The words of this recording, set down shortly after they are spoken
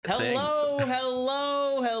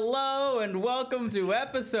Hello, and welcome to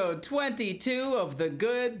episode 22 of The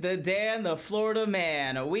Good, the Dan, the Florida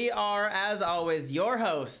Man. We are, as always, your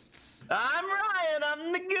hosts. I'm Ryan,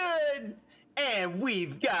 I'm the good, and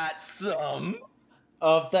we've got some...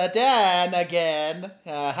 of the Dan again.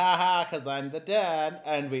 Because I'm the Dan.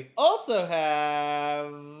 And we also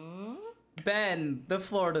have... Ben, the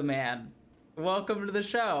Florida Man. Welcome to the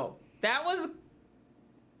show. That was...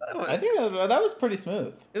 I think that was pretty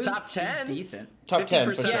smooth. It was, Top 10? It was decent. Top 10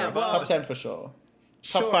 for sure. Yeah, well, top 10 for sure.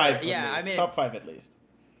 Sure, Top 5 yeah, at least. I mean, top 5 at least.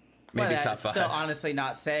 Maybe well, top 5. Still honestly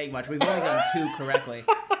not saying much. We've only done 2 correctly.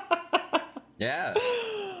 Yeah.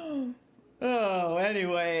 Oh,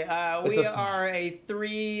 anyway, we are a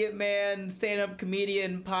 3-man stand-up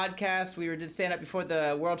comedian podcast. We did stand-up before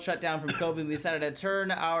the world shut down from COVID. We decided to turn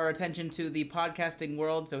our attention to the podcasting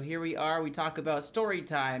world. So here we are. We talk about story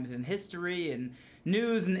times and history and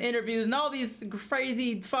news and interviews and all these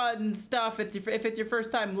crazy fun stuff. If it's your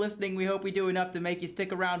first time listening, we hope we do enough to make you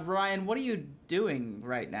stick around. Ryan, what are you doing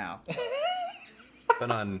right now?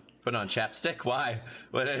 Put on chapstick. Why?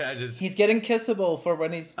 What? He's getting kissable for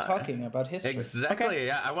when he's talking about history. Exactly. Okay.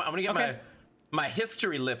 Yeah. I'm gonna get my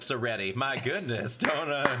history lips are ready. My goodness.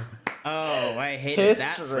 Don't. Oh, I hated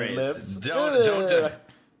that History phrase. lips. Don't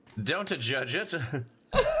judge it.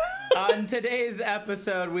 On today's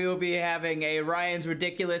episode, we will be having a Ryan's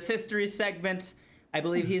Ridiculous History segment. I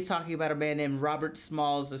believe he's talking about a man named Robert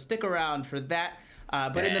Smalls, so stick around for that.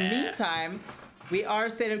 But in the meantime, we are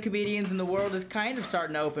stand-up comedians, and the world is kind of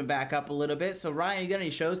starting to open back up a little bit. So, Ryan, you got any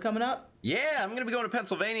shows coming up? Yeah, I'm going to be going to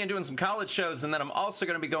Pennsylvania and doing some college shows, and then I'm also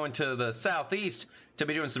going to be going to the Southeast to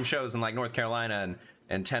be doing some shows in, like, North Carolina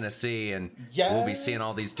and Tennessee, and we'll be seeing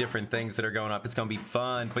all these different things that are going up. It's going to be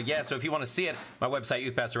fun. But yeah, so if you want to see it, my website,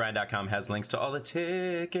 youthpastorryan.com, has links to all the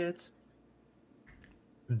tickets.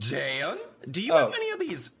 Dan, do you have any of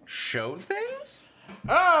these show things?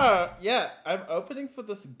 Yeah, I'm opening for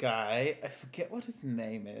this guy. I forget what his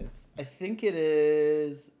name is. I think it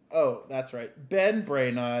is... Oh, that's right. Ben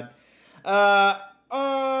Brainard. It's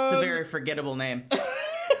a very forgettable name.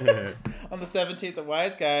 On the 17th of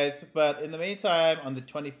Wise Guys. But in the meantime, on the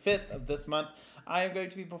 25th of this month, I am going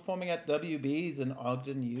to be performing at WB's in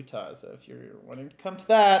Ogden, Utah. So if you're wanting to come to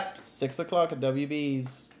that, 6 o'clock at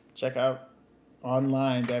WB's. Check out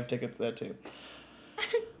online. They have tickets there too.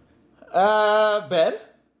 Ben?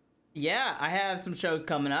 Yeah, I have some shows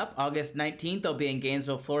coming up. August 19th, I'll be in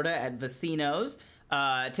Gainesville, Florida at Vecinos.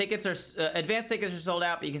 Advanced tickets are sold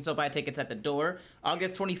out, but you can still buy tickets at the door.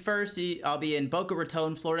 August 21st, I'll be in Boca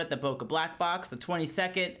Raton, Florida at the Boca Black Box. The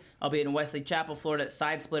 22nd, I'll be in Wesley Chapel, Florida at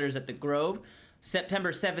Side Splitters at the Grove.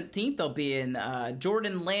 September 17th, I'll be in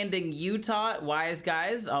Jordan Landing, Utah at Wise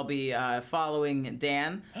Guys. I'll be following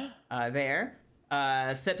Dan there.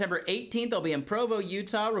 September 18th, I'll be in Provo,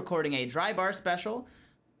 Utah, recording a dry bar special.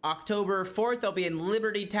 October 4th, I'll be in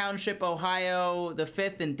Liberty Township, Ohio, the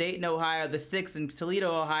 5th in Dayton, Ohio, the 6th in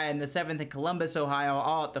Toledo, Ohio, and the 7th in Columbus, Ohio,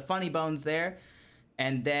 all at the Funny Bones there.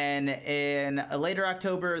 And then in later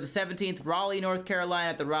October, the 17th, Raleigh, North Carolina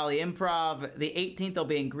at the Raleigh Improv. The 18th, I'll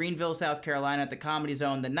be in Greenville, South Carolina at the Comedy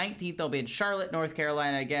Zone. The 19th, I'll be in Charlotte, North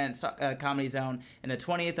Carolina again at Comedy Zone. And the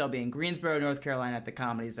 20th, I'll be in Greensboro, North Carolina at the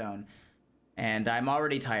Comedy Zone. And I'm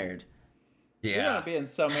already tired. Yeah. You're going to be in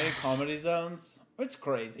so many comedy zones. It's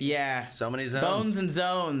crazy. Yeah. So many zones. Bones and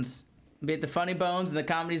zones. I'll be at the Funny Bones and the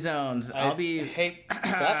Comedy Zones. I hate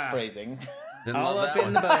that phrasing. All up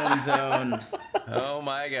in the Bone Zone. Oh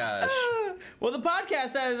my gosh. Well, the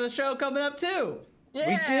podcast has a show coming up too. Yeah.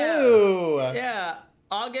 We do. Yeah.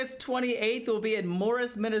 August 28th will be in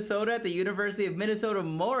Morris, Minnesota at the University of Minnesota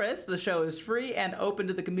Morris. The show is free and open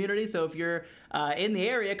to the community, so if you're in the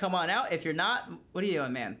area, come on out. If you're not, what are you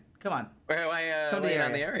doing, man? Come on. Come to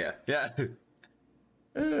the area. Yeah.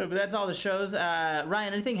 But that's all the shows.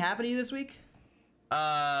 Ryan, anything happen to you this week?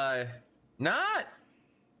 Not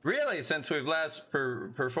really. Since we've last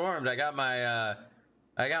performed, I got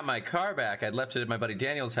my car back. I'd left it at my buddy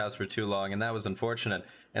Daniel's house for too long, and that was unfortunate.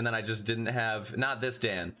 And then I just didn't have, not this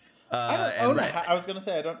Dan. I was going to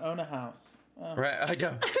say, I don't own a house. Oh. Right, I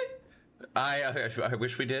don't. I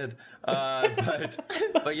wish we did.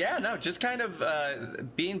 But yeah, no, just kind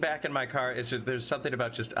of being back in my car, it's just, there's something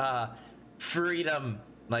about just, freedom.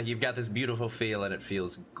 Like, you've got this beautiful feel, and it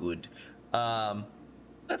feels good.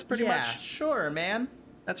 That's pretty much. Yeah, sure, man.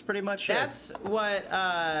 That's pretty much it. That's what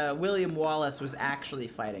William Wallace was actually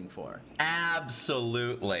fighting for.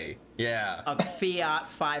 Absolutely. Yeah. A Fiat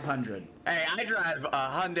 500. Hey, I drive a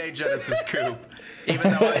Hyundai Genesis Coupe,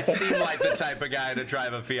 even though I seem like the type of guy to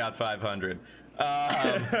drive a Fiat 500.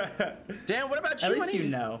 Dan, what about you? At least you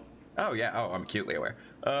know. Oh, yeah. Oh, I'm acutely aware.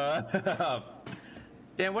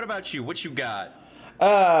 Dan, what about you? What you got?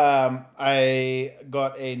 I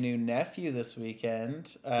got a new nephew this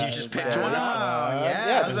weekend. You just picked one up?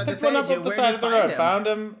 Yeah, just picked one up off the side of the road. Found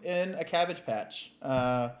him in a cabbage patch.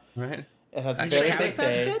 Right. It has a He's a very Cabbage big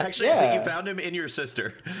Patch face. Kid? Actually, I think you found him in your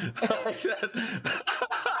sister.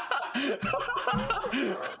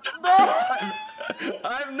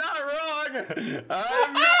 I'm not wrong.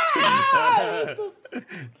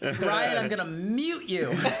 Ryan, I'm gonna mute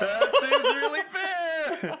you. That seems really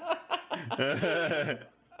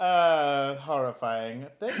fair. Horrifying.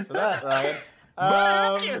 Thanks for that, Ryan.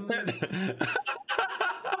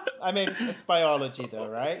 I mean, it's biology, though,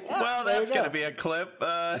 right? Yeah, Well, that's going to be a clip.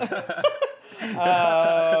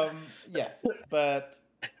 Yes, but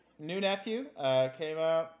new nephew came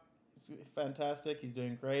out. He's fantastic. He's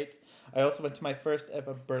doing great. I also went to my first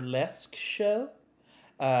ever burlesque show.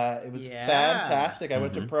 It was fantastic. I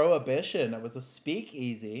went to Prohibition. It was a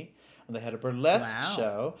speakeasy, and they had a burlesque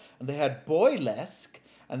show, and they had boylesque,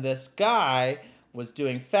 and this guy was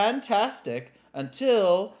doing fantastic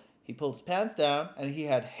until he pulled his pants down and he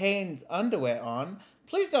had Hanes underwear on.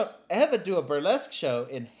 Please don't ever do a burlesque show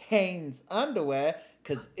in Hanes underwear,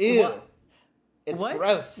 because ew. What? It's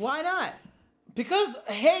gross. Why not? Because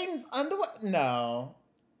Hanes underwear? No.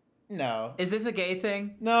 Is this a gay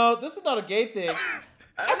thing? No, this is not a gay thing.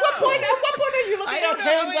 At what point are you looking at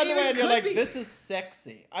Hanes underwear and you're like, this is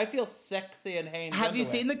sexy? I feel sexy in Hanes underwear. Have you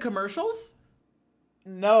seen the commercials?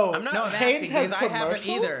 No. I'm not. No, I'm Hanes asking has because I haven't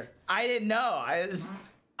commercials? either. I didn't know.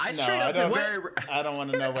 I straight up I don't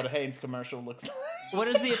want to know what a Hanes commercial looks like. What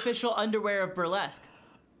is the official underwear of burlesque?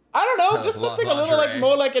 I don't know, just something a little lingerie.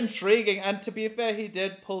 more intriguing. And to be fair, he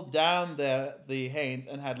did pull down the Hanes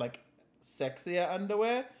and had sexier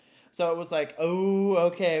underwear. So it was like, oh,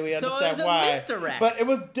 okay, we understand so it was why. A misdirect. But it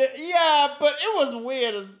was, but it was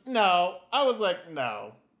weird as no. I was like,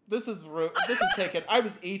 no, this is taken. I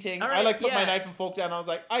was eating. Right, I put my knife and fork down. I was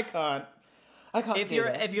like, I can't. If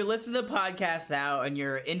you're listening to the podcast now and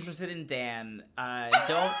you're interested in Dan,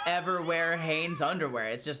 don't ever wear Hanes underwear.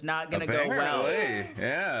 It's just not gonna go well.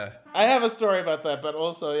 Yeah. I have a story about that, but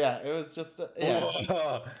also, it was just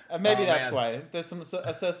maybe that's why there's some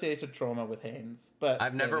associated trauma with Hanes. But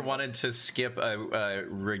I've never wanted to skip a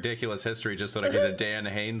ridiculous history just so that I get a Dan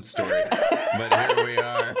Hanes story, but here we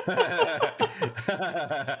are.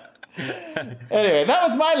 Anyway, that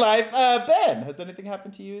was my life. Ben, has anything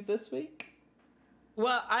happened to you this week?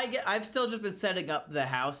 Well, I've still just been setting up the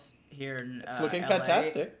house here in It's looking LA.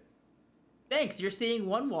 fantastic. Thanks. You're seeing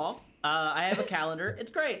one wall. I have a calendar. It's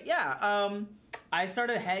great. Yeah. I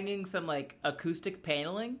started hanging some acoustic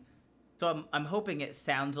paneling, so I'm hoping it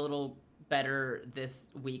sounds a little better this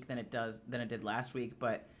week than it did last week.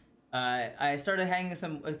 But I started hanging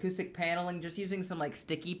some acoustic paneling, just using some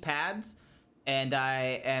sticky pads. And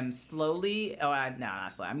I am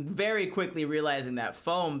I'm very quickly realizing that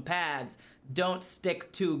foam pads don't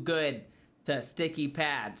stick too good to sticky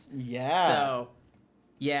pads. Yeah. So,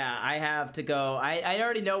 I have to go. I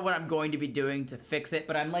already know what I'm going to be doing to fix it,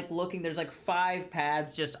 but I'm looking, there's 5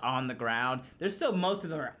 pads just on the ground. There's still, most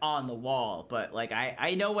of them are on the wall, but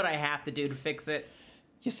I know what I have to do to fix it.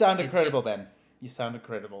 You sound incredible, Ben. You sound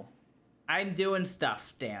incredible. I'm doing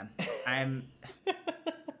stuff, Dan.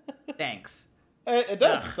 Thanks. It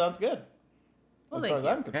does. It sounds good. Well, as far as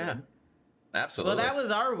thank I'm concerned. Yeah. Absolutely. Well, that was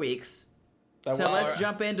our weeks. Let's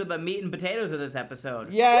jump into the meat and potatoes of this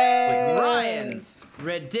episode. Yay! With Ryan's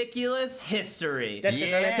ridiculous history. Yeah.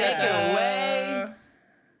 Take it away.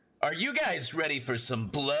 Are you guys ready for some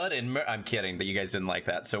blood and I'm kidding, but you guys didn't like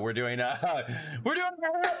that. So we're doing a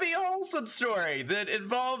happy, wholesome story that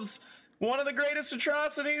involves one of the greatest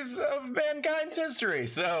atrocities of mankind's history.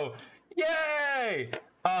 So, yay!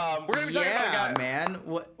 We're gonna be talking about a guy. Man.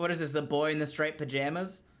 What is this? The boy in the striped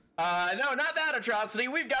pajamas? No, not that atrocity.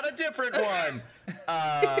 We've got a different one.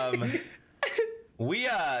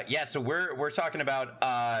 So we're talking about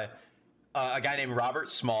a guy named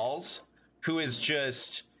Robert Smalls, who is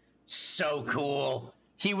just so cool.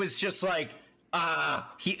 He was just that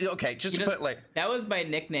was my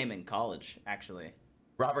nickname in college, actually.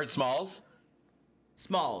 Robert Smalls?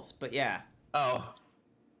 Smalls, but yeah. Oh.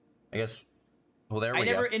 I guess. Well, there we go. I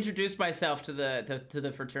never introduced myself to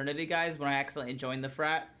the fraternity guys when I accidentally joined the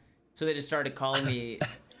frat, so they just started calling me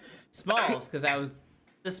Smalls because I was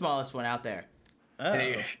the smallest one out there. Oh.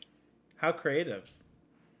 How creative.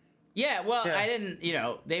 Yeah, well, I didn't,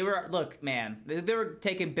 they were, look, man, they were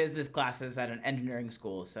taking business classes at an engineering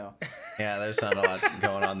school, so. Yeah, there's not a lot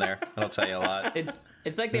going on there. I'll tell you a lot.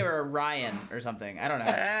 It's like they were a Ryan or something. I don't know.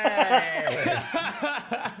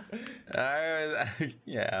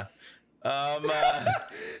 Yeah. Why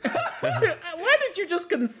did you just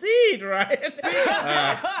concede, Ryan?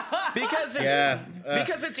 Because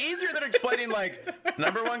it's easier than explaining like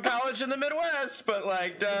number one college in the Midwest, but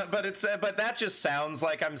but that just sounds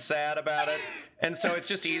like I'm sad about it, and so it's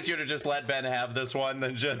just easier to just let Ben have this one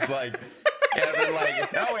than just like. Kevin,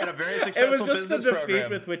 like, no, we had a very successful business program. It was just the defeat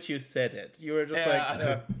with which you said it. You were just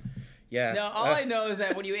like, yeah. No, all I know is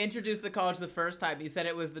that when you introduced the college the first time, you said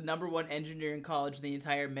it was the number one engineering college in the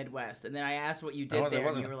entire Midwest. And then I asked what you did there,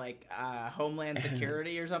 and you were like, Homeland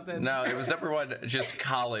Security or something? No, it was number one, just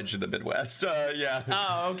college in the Midwest. Yeah.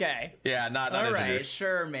 Oh, okay. Yeah, not all engineering. Right,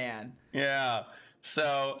 sure, man. Yeah.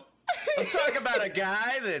 So, let's talk about a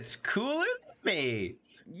guy that's cooler than me.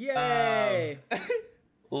 Yay!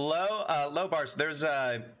 Low bars. There's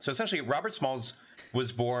so essentially Robert Smalls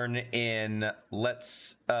was born in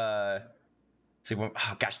see.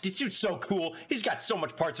 Oh gosh, this dude's so cool. He's got so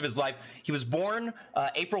much parts of his life. He was born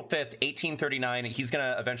April 5th, 1839. He's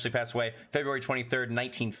gonna eventually pass away February 23rd,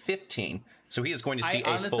 1915. So he is going to see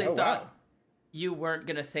I honestly thought you weren't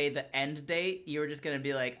gonna say the end date. You were just gonna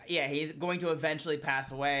be like, yeah, he's going to eventually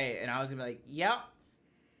pass away, and I was gonna be like, yep.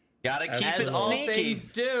 Gotta keep it all sneaky. Things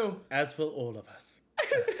do. As will all of us.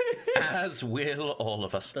 As will all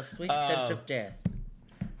of us. The sweet scent of death.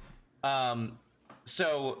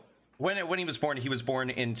 So when he was born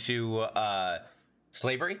into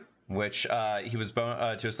slavery, which he was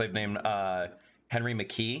born to a slave named Henry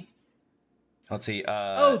McKee. Let's see.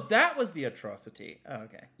 That was the atrocity. Oh,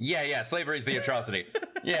 okay. Yeah. Slavery is the atrocity.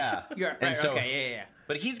 Yeah. You're right. Okay. Yeah.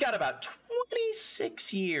 But he's got about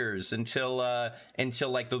 26 years until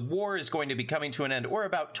like the war is going to be coming to an end, or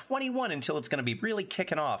about 21 until it's going to be really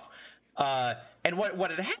kicking off. And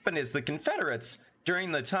what had happened is the Confederates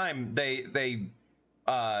during the time they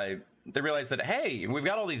realized that, hey, we've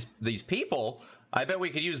got all these people. I bet we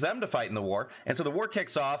could use them to fight in the war. And so the war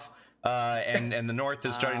kicks off. And the North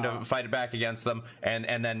is starting to fight back against them,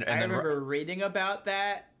 and then I remember reading about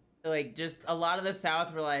that. Like, just a lot of the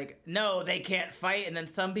South were like, no, they can't fight, and then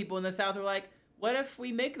some people in the South were like, what if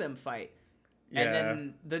we make them fight? Yeah. And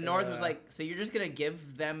then the North was like, so you're just gonna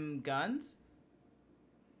give them guns?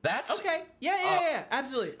 That's okay. Yeah,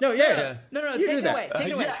 absolutely. No, yeah. No, take it away. Take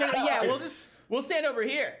it away. Yeah, we'll stand over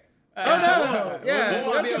here.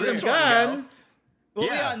 We'll give them guns. We'll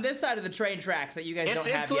be on this side of the train tracks that you guys don't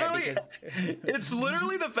have yet. Because it's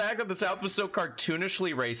literally the fact that the South was so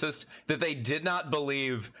cartoonishly racist that they did not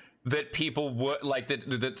believe that people would like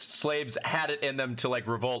that slaves had it in them to like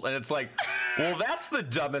revolt, and it's like, well, that's the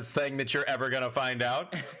dumbest thing that you're ever gonna find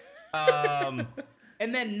out. And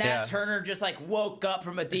then Nat Turner just like woke up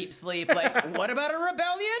from a deep sleep, like, what about a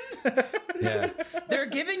rebellion? Yeah. They're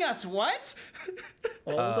giving us what?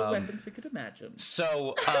 All the weapons we could imagine.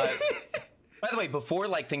 So, by the way, before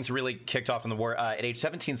like things really kicked off in the war, at age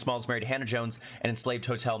 17, Smalls married Hannah Jones, an enslaved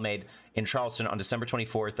hotel maid in Charleston on December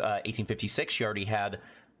 24th, 1856. She already had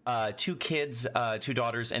 2 kids, 2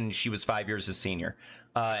 daughters, and she was 5 years his senior.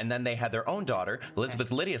 And then they had their own daughter,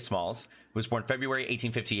 Elizabeth Lydia Smalls, who was born February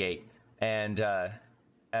 1858. And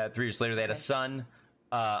 3 years later, they had a son.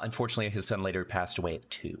 Unfortunately, his son later passed away at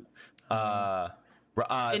 2.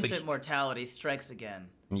 Infant mortality strikes again.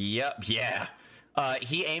 Yep, yeah.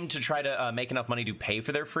 He aimed to try to make enough money to pay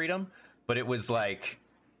for their freedom, but it was like...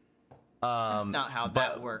 that's not how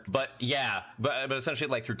that worked. But essentially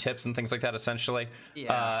like through tips and things like that, essentially.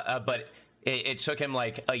 Yeah. But it took him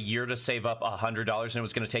like a year to save up $100, and it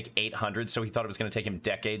was going to take $800, so he thought it was going to take him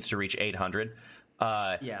decades to reach $800.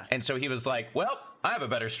 And so he was like, well, I have a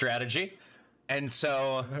better strategy. And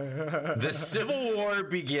so the Civil War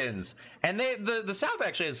begins. And the South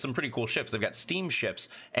actually has some pretty cool ships. They've got steamships.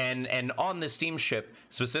 And on the steamship,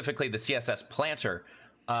 specifically the CSS Planter,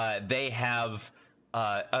 they have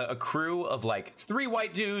a crew of like 3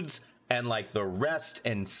 white dudes and like the rest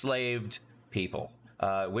enslaved people,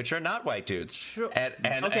 which are not white dudes. Sure.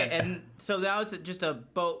 And so that was just a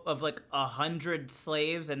boat of like 100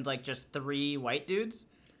 slaves and like just 3 white dudes?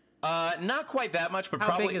 Not quite that much, but How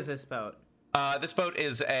probably... big is this boat? This boat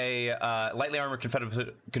is a lightly armored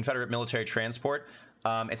Confederate military transport.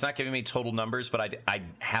 It's not giving me total numbers, but I'd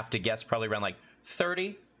have to guess probably around like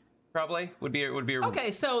 30. Probably would be.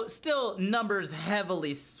 Okay, so still numbers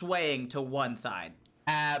heavily swaying to one side.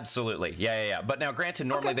 Absolutely, yeah. But now, granted,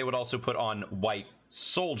 normally they would also put on white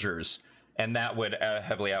soldiers, and that would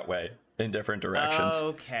heavily outweigh in different directions.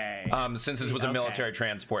 Okay. Since it was a military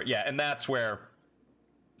transport, yeah, and that's where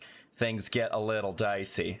things get a little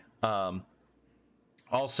dicey.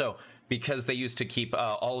 Also, because they used to keep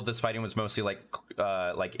all of this fighting was mostly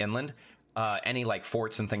like inland. Any like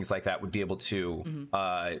forts and things like that would be able to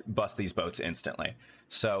bust these boats instantly.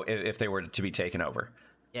 So if they were to be taken over,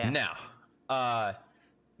 Yeah. Now,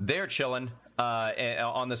 they're chilling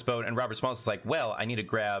on this boat, and Robert Smalls is like, well, I need to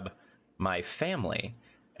grab my family,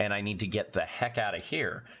 and I need to get the heck out of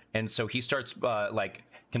here. And so he starts,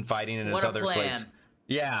 confiding in his other slaves.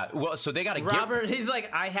 Yeah, well, so they got to Robert, he's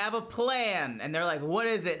like, I have a plan. And they're like, what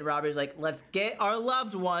is it? And Robert's like, let's get our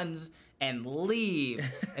loved ones and leave.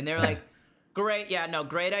 And they're like, great. Yeah, no,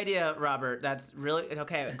 great idea, Robert. That's really,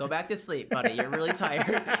 okay, go back to sleep, buddy. You're really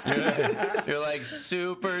tired. You're like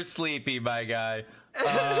super sleepy, my guy.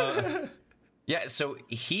 Yeah, so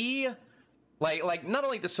he, like not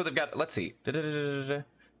only this, so they've got, let's see.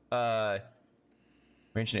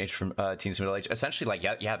 Range in age from teens to middle age. Essentially, they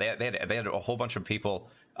had a whole bunch of people.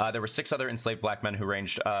 There were 6 other enslaved black men who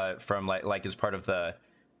ranged from like as part of the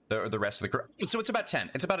rest of the crew. So it's about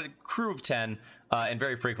 10. It's about a crew of 10, and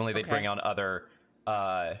very frequently they'd bring on other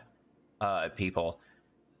people.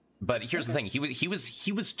 But here's the thing: he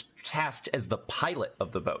was tasked as the pilot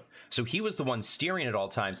of the boat, so he was the one steering at all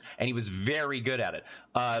times, and he was very good at it.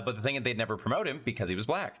 But the thing is, they'd never promote him because he was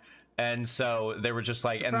black. And so they were just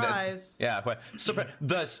like, surprise. The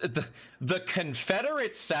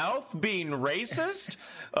Confederate South being racist?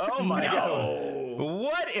 Oh my god!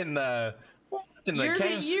 What in the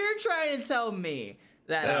You're trying to tell me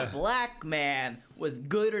that a black man was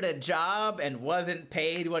good at a job and wasn't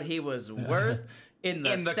paid what he was worth in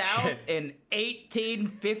the South in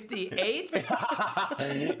 1858?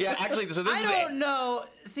 Yeah, actually, so this I don't know.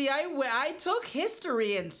 See, I took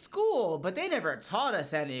history in school, but they never taught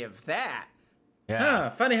us any of that. Yeah. Huh,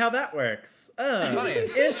 funny how that works. Funny.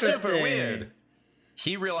 Interesting. Super weird.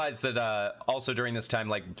 He realized that also during this time,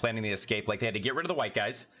 like planning the escape, like they had to get rid of the white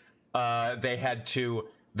guys. They had to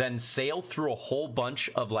then sail through a whole bunch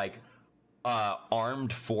of like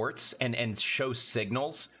armed forts and show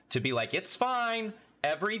signals to be like, it's fine,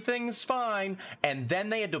 everything's fine. And then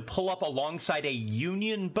they had to pull up alongside a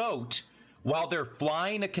Union boat while they're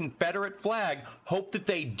flying a Confederate flag, hope that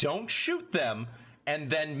they don't shoot them, and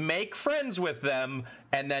then make friends with them,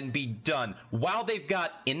 and then be done. While they've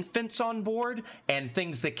got infants on board and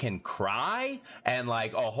things that can cry, and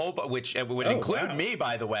like a whole, which would include me,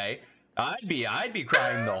 by the way. I'd be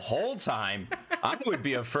crying the whole time. I would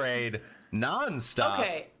be afraid nonstop.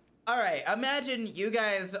 Okay. All right, imagine you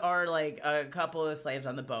guys are like a couple of slaves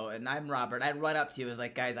on the boat, and I'm Robert. I'd run up to you as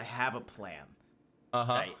like, guys, I have a plan.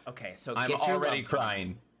 Right, okay, so I'm get your already loved crying.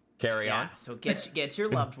 Ones. Carry on. So get your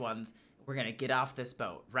loved ones. We're gonna get off this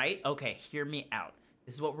boat, right? Okay, hear me out.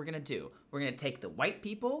 This is what we're gonna do. We're gonna take the white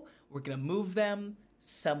people. We're gonna move them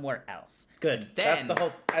somewhere else. Good. Then, that's the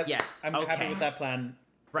whole. yes. I'm happy with that plan.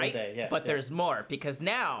 Right. Day, yes, but there's more, because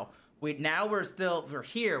now we're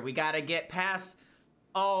here. We gotta get past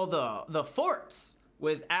all the forts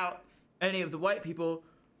without any of the white people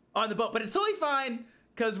on the boat. But it's totally fine,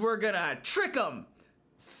 because we're gonna trick them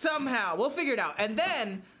somehow. We'll figure it out. And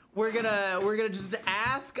then we're gonna just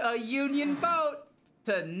ask a Union boat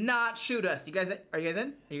to not shoot us. Are you guys in? Are you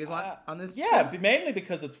guys want on this? Yeah, mainly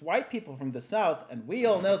because it's white people from the South, and we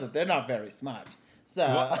all know that they're not very smart.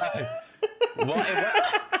 So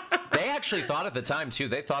they actually thought at the time too.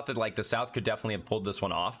 They thought that like the South could definitely have pulled this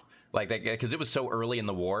one off, like because it was so early in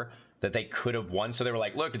the war that they could have won. So they were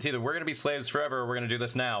like, "Look, it's either we're gonna be slaves forever, or we're gonna do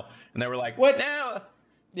this now." And they were like, "What? Now?"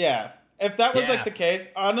 Yeah. If that was like the case,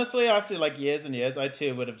 honestly, after like years and years, I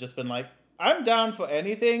too would have just been like, "I'm down for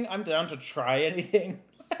anything. I'm down to try anything."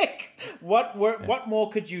 Like, what more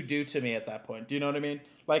could you do to me at that point? Do you know what I mean?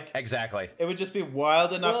 Like, exactly. It would just be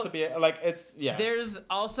wild enough to be like, it's There's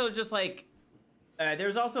also just like.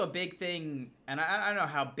 There's also a big thing, and I don't know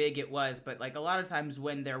how big it was, but like a lot of times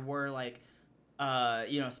when there were like,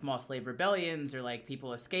 small slave rebellions or like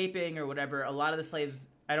people escaping or whatever, a lot of the slaves,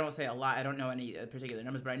 I don't say a lot, I don't know any particular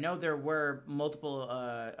numbers, but I know there were multiple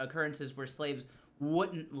occurrences where slaves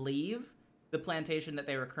wouldn't leave the plantation that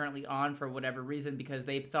they were currently on for whatever reason, because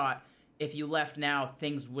they thought if you left now,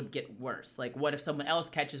 things would get worse. Like, what if someone else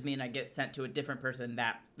catches me and I get sent to a different person?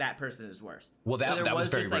 That person is worse. Well, that was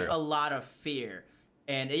very just real. like a lot of fear.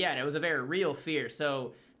 And yeah, and it was a very real fear.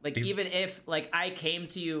 So like, even if like I came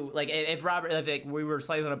to you, like if we were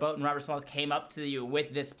slaves on a boat and Robert Smalls came up to you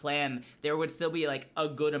with this plan, there would still be like a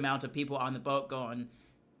good amount of people on the boat going,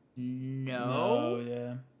 no.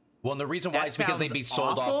 Yeah. Well, and the reason why is because they'd be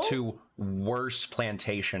sold off to worse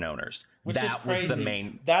plantation owners. Which is crazy. Was the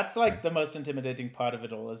main. That's like the most intimidating part of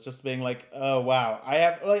it all, is just being like, oh wow, I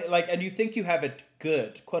have like, and you think you have it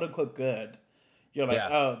good, quote unquote good. You're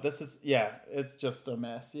like, oh, this is it's just a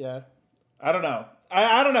mess. Yeah, I don't know.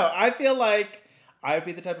 I don't know. I feel like I would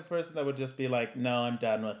be the type of person that would just be like, no, I'm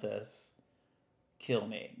done with this. Kill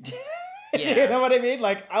me. Yeah. You know what I mean?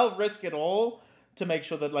 Like, I'll risk it all to make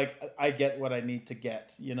sure that like I get what I need to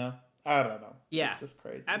get. You know, I don't know. Yeah, it's just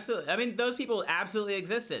crazy. Absolutely. I mean, those people absolutely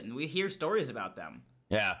existed, and we hear stories about them.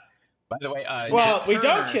 Yeah. By the way, well, we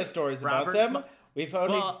don't hear stories about them. We've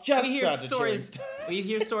only just started stories. We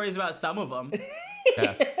hear stories about some of them.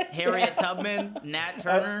 Yeah. Harriet Tubman, Nat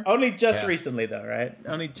Turner. Only just recently, though, right?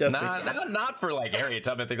 Only just recently. Not for like Harriet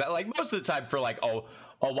Tubman things. Like most of the time for like a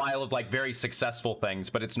while of like very successful things,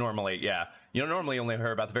 but it's normally you normally only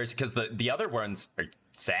hear about the very because the other ones are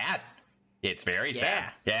sad. It's very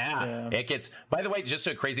sad. Yeah. It gets. By the way, just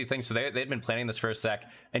a crazy thing. So they'd been planning this for a sec,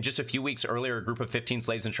 and just a few weeks earlier, a group of 15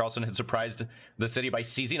 slaves in Charleston had surprised the city by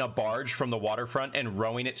seizing a barge from the waterfront and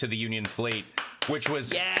rowing it to the Union fleet, which was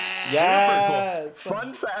super cool.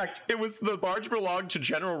 Fun fact: the barge belonged to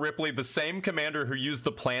General Ripley, the same commander who used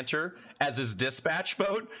the Planter as his dispatch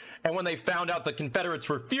boat. And when they found out, the Confederates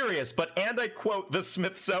were furious, but, and I quote the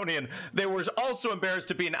Smithsonian, they were also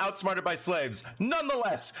embarrassed at being outsmarted by slaves.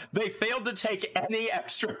 Nonetheless, they failed to take any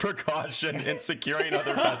extra precaution in securing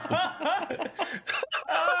other vessels.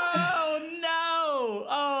 Oh, no.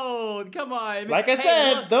 Oh, come on. Like I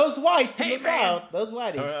said, those whites in the South, those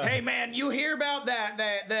whiteys. Hey, man, you hear about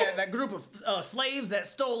that group of slaves that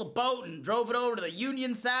stole a boat and drove it over to the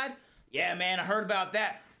Union side? Yeah, man, I heard about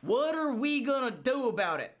that. What are we gonna do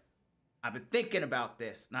about it? I've been thinking about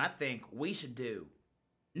this, and I think we should do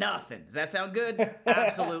nothing. Does that sound good?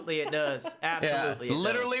 Absolutely, it does. Absolutely, it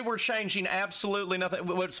literally, does. we're changing absolutely nothing.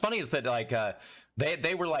 What's funny is that like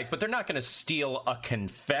they were like, but they're not going to steal a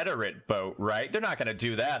Confederate boat, right? They're not going to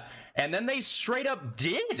do that. And then they straight up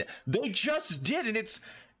did. They just did, and it's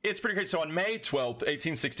pretty crazy. So on May 12th,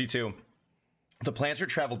 1862, the Planter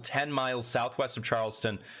traveled 10 miles southwest of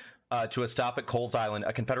Charleston to a stop at Coles Island,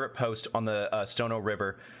 a Confederate post on the Stono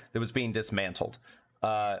River that was being dismantled.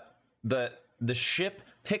 The ship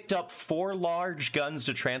picked up 4 large guns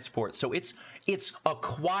to transport, so it's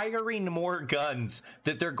acquiring more guns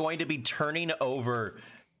that they're going to be turning over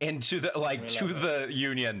into the to the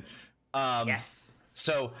Union. Yes.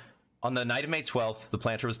 So on the night of May 12th, the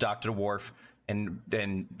Planter was docked at a wharf, and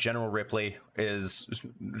General Ripley is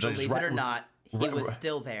believe it or not, he was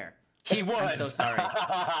still there. He was. I'm so sorry.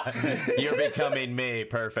 You're becoming me.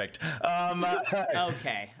 Perfect.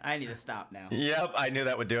 Okay, I need to stop now. Yep, I knew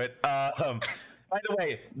that would do it. By the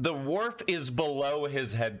way, the wharf is below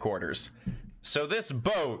his headquarters. So this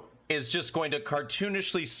boat is just going to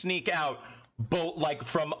cartoonishly sneak out like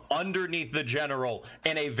from underneath the general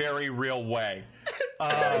in a very real way.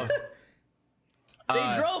 They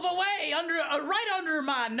drove away right under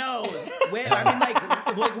my nose.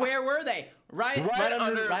 Where were they? Right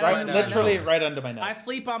under my nose. I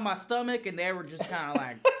sleep on my stomach, and they were just kind of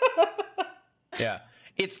like. Yeah.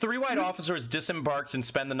 It's 3 white officers disembarked and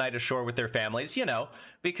spend the night ashore with their families,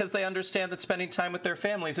 because they understand that spending time with their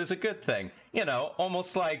families is a good thing.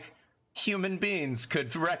 Almost like human beings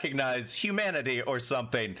could recognize humanity or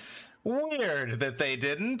something. Weird that they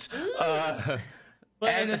didn't. But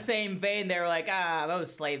in the same vein, they were like,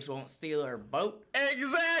 those slaves won't steal our boat.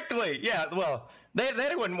 Exactly. Yeah, well, they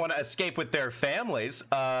wouldn't want to escape with their families.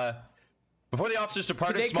 Before the officers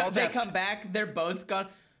departed, they come back, their boat's gone.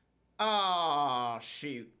 Oh,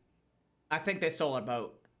 shoot. I think they stole our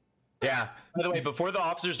boat. Yeah. By the way, before the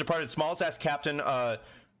officers departed, Smalls asked Captain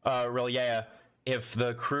Relia if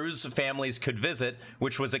the crew's families could visit,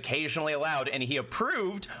 which was occasionally allowed, and he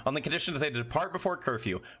approved on the condition that they depart before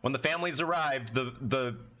curfew. When the families arrived,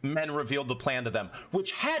 the men revealed the plan to them,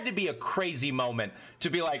 which had to be a crazy moment to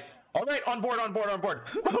be like, all right, on board. We're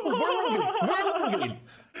moving.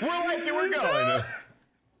 We're going.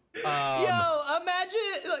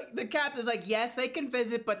 Imagine like the captain's like, yes, they can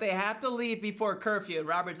visit, but they have to leave before curfew. And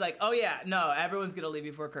Robert's like, oh yeah, no, everyone's gonna leave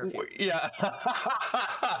before curfew. Yeah.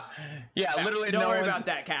 Yeah, literally. Don't worry about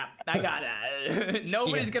that, Cap. I got that.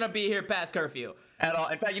 Nobody's gonna be here past curfew at all.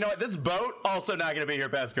 In fact, you know what? This boat also not gonna be here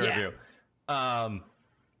past curfew.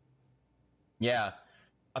 Yeah.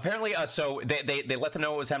 Apparently, so they let them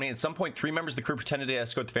know what was happening. At some point, 3 members of the crew pretended to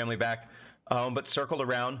escort the family back, but circled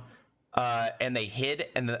around. And they hid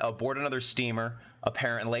aboard another steamer,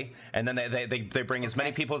 apparently. And then they bring as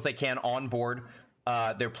many people as they can on board.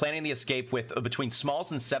 They're planning the escape with between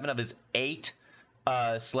Smalls and 7 of his 8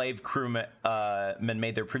 slave crewmen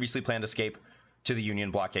made their previously planned escape to the Union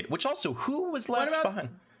blockade. Which also, who was left behind?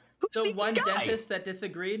 Who's the one dentist that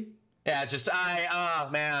disagreed? Yeah,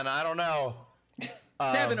 I don't know.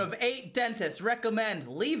 7 of 8 dentists recommend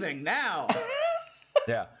leaving now.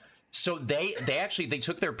 Yeah. So they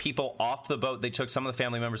took their people off the boat. They took some of the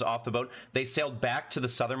family members off the boat. They sailed back to the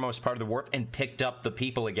southernmost part of the wharf and picked up the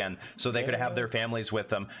people again so they could have their families with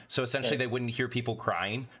them. So essentially they wouldn't hear people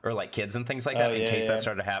crying or like kids and things like that in case that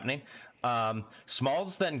started happening.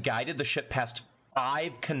 Smalls then guided the ship past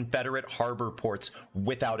 5 Confederate harbor ports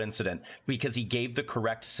without incident because he gave the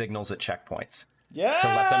correct signals at checkpoints. Yeah. To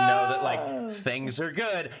let them know that, like, things are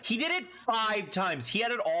good. He did it 5 times. He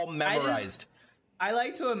had it all memorized. I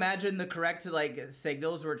like to imagine the correct, like,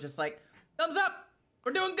 signals were just like, thumbs up,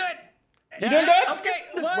 we're doing good. You doing good? Okay,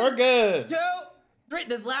 we're good. 2, 3.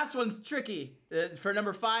 This last one's tricky. For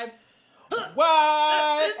number 5.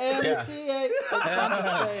 YMCA.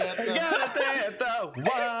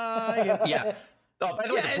 Yeah. Oh, by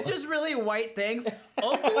the way, it's just really white things.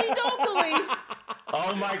 Oakley dokley.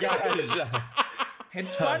 Oh my gosh.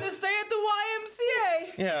 It's fun to stay at the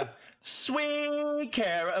YMCA. Yeah. Sweet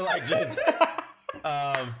Carol. Like, just.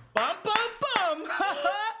 Bum, bum, bum.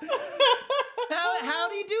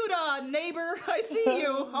 Howdy doodah, neighbor. I see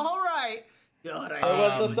you. All right. God, It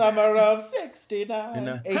was the summer of 69.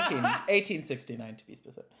 1869 to be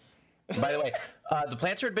specific. By the way, the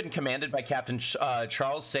Planter had been commanded by Captain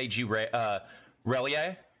Charles Seiji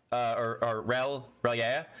Relier, or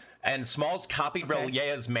Relier, and Smalls copied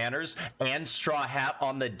Relier's manners and straw hat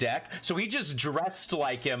on the deck, so he just dressed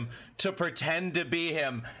like him to pretend to be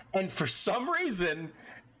him, and for some reason,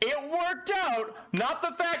 it worked out. Not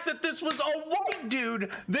the fact that this was a white dude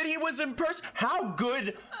that he was how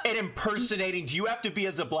good at impersonating do you have to be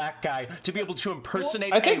as a black guy to be able to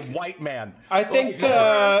impersonate a white man? I think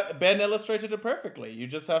Ben illustrated it perfectly. You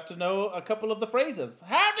just have to know a couple of the phrases.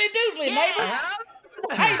 Howdy doodly, neighbor.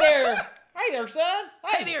 Hey there. Hey there, son.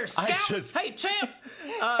 Hey there, scout. Hey, champ.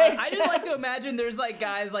 I just like to imagine there's like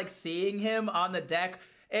guys like seeing him on the deck.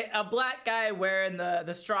 A black guy wearing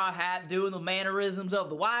the straw hat, doing the mannerisms of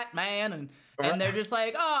the white man, and they're just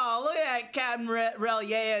like, oh, look at that Captain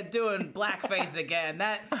Relier doing blackface again.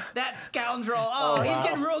 That scoundrel. Oh, he's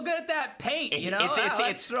getting real good at that paint. You know, it's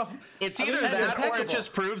either that or it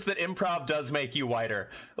just proves that improv does make you whiter.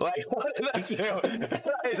 Like that too.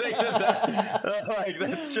 I think like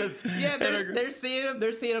that's just They're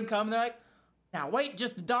seeing him come. They're like, now wait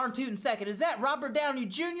just a darn tootin' second. Is that Robert Downey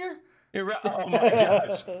Jr.? Oh my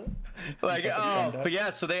gosh! Like but yeah.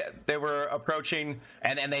 So they were approaching,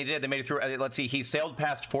 and they made it through. Let's see. He sailed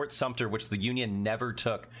past Fort Sumter, which the Union never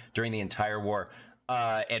took during the entire war,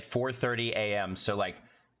 at 4:30 a.m. So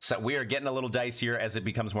we are getting a little dicier as it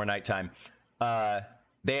becomes more nighttime. They're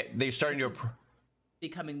starting to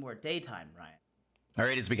becoming more daytime, Ryan. All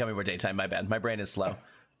right, it's becoming more daytime. My bad. My brain is slow.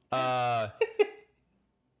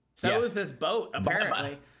 Is this boat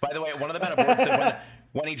apparently. By the way, one of the men aboard said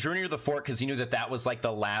when he drew near the fort, because he knew that was like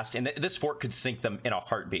the last, and this fort could sink them in a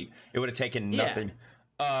heartbeat. It would have taken nothing.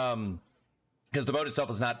 Because the boat itself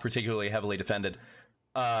is not particularly heavily defended.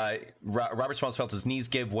 Robert Smalls felt his knees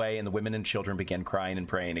give way, and the women and children began crying and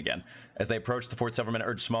praying again. As they approached the fort, several men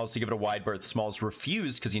urged Smalls to give it a wide berth. Smalls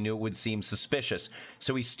refused because he knew it would seem suspicious.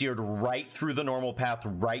 So he steered right through the normal path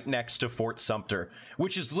right next to Fort Sumter,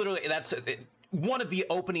 which is literally, one of the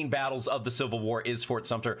opening battles of the Civil War is Fort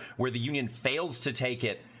Sumter, where the Union fails to take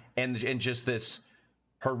it, and just this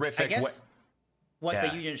horrific. I guess what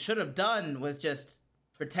the Union should have done was just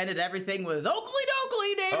pretended everything was Oakley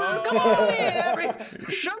dokley, neighbor. Come on in,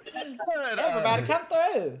 everybody come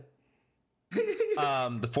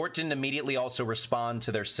through. The fort didn't immediately also respond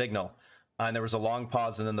to their signal, and there was a long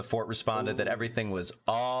pause, and then the fort responded that everything was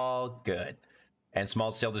all good. And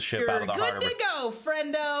Smalls sailed his ship out of the harbor. Good to go,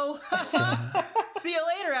 friendo. See you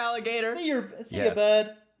later, alligator. See you,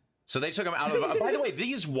 bud. So they took him out of. By the way,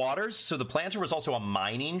 these waters. So the Planter was also a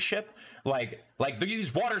mining ship. Like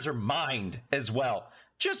these waters are mined as well,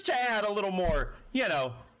 just to add a little more,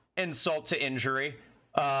 insult to injury.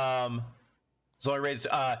 So I raised.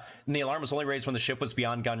 And the alarm was only raised when the ship was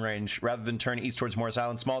beyond gun range. Rather than turn east towards Morris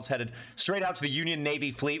Island, Smalls headed straight out to the Union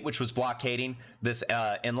Navy fleet, which was blockading this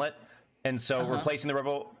inlet. And so replacing the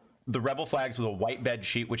rebel flags with a white bed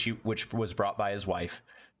sheet, which was brought by his wife.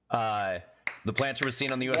 The Planter was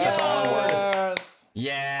seen on the USS Onward.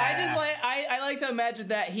 Yeah. I like to imagine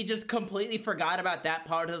that he just completely forgot about that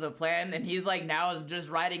part of the plan, and he's like now is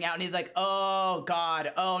just riding out, and he's like, oh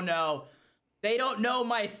God, oh no, they don't know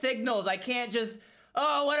my signals. I can't just.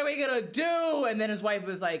 Oh, what are we gonna do? And then his wife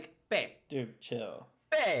was like, babe, dude, chill.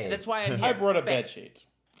 Babe, that's why I'm here. I brought a bed sheet.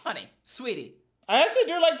 Honey, sweetie. I actually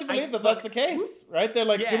do like to believe that's the case, right? They're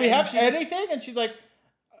like, do we have anything? And she's like,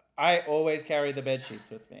 I always carry the bed sheets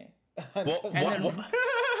with me. And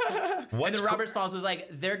then Robert Smalls was like,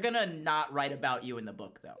 they're gonna not write about you in the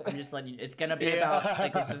book, though. I'm just letting you. It's gonna be about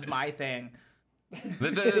like this is my thing.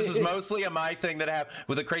 This was mostly a my thing that happened.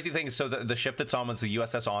 Well, the crazy thing is, so the ship that's on was the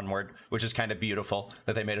USS Onward, which is kind of beautiful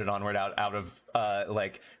that they made it onward out of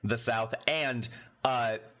like the South, and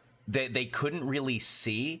they couldn't really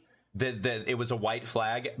see it was a white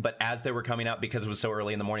flag, but as they were coming out, because it was so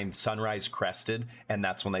early in the morning, sunrise crested, and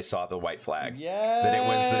that's when they saw the white flag. Yeah. That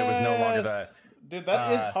it was no longer the. Dude,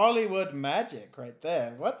 that is Hollywood magic right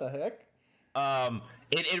there. What the heck?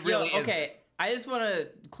 It really is. Okay, I just want to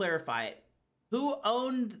clarify it. Who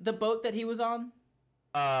owned the boat that he was on?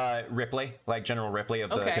 Ripley, like General Ripley of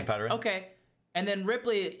the Confederate. Okay, and then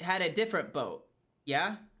Ripley had a different boat.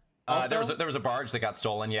 Yeah. There was a barge that got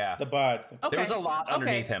stolen. Yeah. The barge. Okay. There was a lot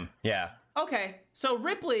underneath him. Yeah. Okay, so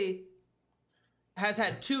Ripley has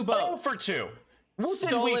had 2 boats. 0 for 2. Within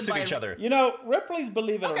Stolen weeks of by- each other. You know, Ripley's,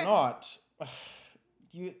 believe it or Okay. not,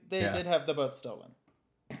 they did have the boat stolen.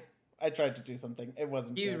 I tried to do something. It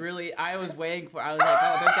wasn't You good. really? I was waiting for. I was like,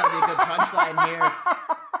 oh, there's got to be a good punchline here.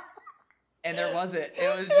 And there wasn't.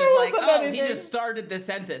 It was just like, wasn't oh, he anything. just started the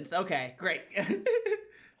sentence. Okay, great.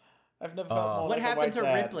 I've never felt more What like a happened white to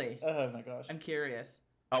dad. Ripley? Oh my gosh. I'm curious.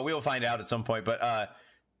 Oh, we will find out at some point. But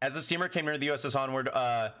as the steamer came near the USS Onward,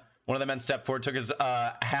 one of the men stepped forward, took his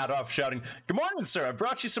hat off, shouting, "Good morning, sir. I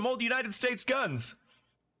brought you some old United States guns."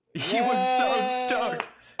 He was so stoked.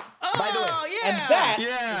 Oh, By the way, yeah. And that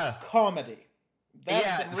Yeah. is comedy.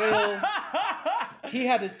 That's Yes. real. He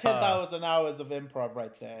had his 10,000 hours of improv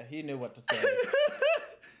right there. He knew what to say.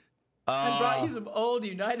 I brought you some old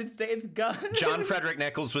United States guns. John Frederick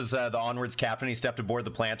Nichols was the Onward's captain. He stepped aboard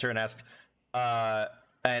the planter and asked,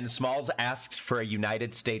 and Smalls asked for a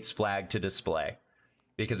United States flag to display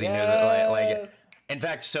because he knew that, like. Yes. In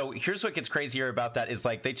fact, so here's what gets crazier about that is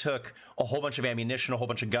like they took a whole bunch of ammunition, a whole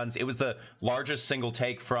bunch of guns. It was the largest single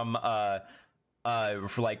take from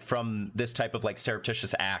from this type of like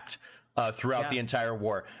surreptitious act throughout the entire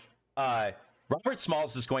war. Robert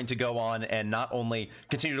Smalls is going to go on and not only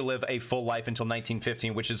continue to live a full life until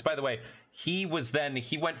 1915, which is, by the way, he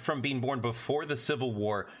went from being born before the Civil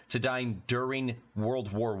War to dying during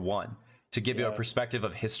World War I. To give you a perspective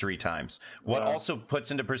of history times. What also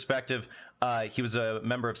puts into perspective, he was a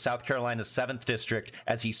member of South Carolina's 7th District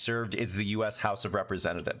as he served as the U.S. House of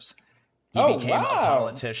Representatives. He became a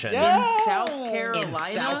politician In South Carolina? in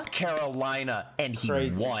South Carolina, and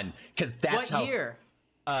he won. Because that's What year?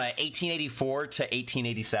 1884 to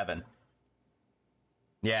 1887.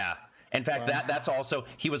 Yeah. In fact, that's also,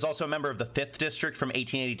 he was also a member of the 5th District from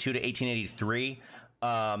 1882 to 1883. He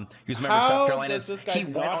was a member of South Carolina. Does this guy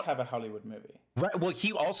not have a Hollywood movie? Right. Well,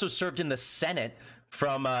 he also served in the Senate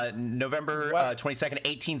from November 22nd,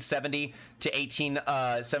 1870 to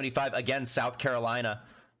 1875. Again, South Carolina.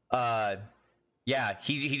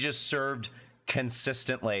 He just served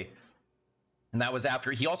consistently. And that was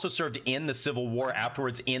after. He also served in the Civil War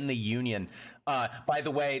afterwards in the Union. By the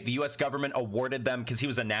way, the U.S. government awarded them, because he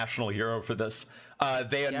was a national hero for this,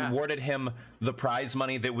 they awarded him the prize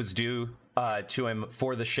money that was due to him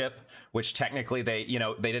for the ship, which technically they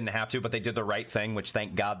didn't have to, but they did the right thing, which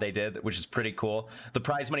thank God they did, which is pretty cool. The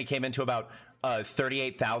prize money came into about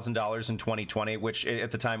 $38,000 in 2020, which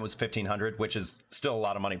at the time was $1,500, which is still a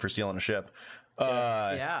lot of money for stealing a ship.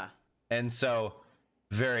 And so,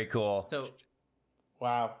 very cool. So,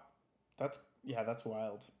 wow, that's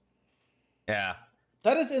wild. Yeah,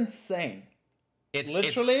 that is insane. It's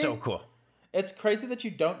literally so cool. It's crazy that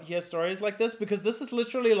you don't hear stories like this, because this is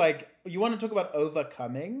literally like, you want to talk about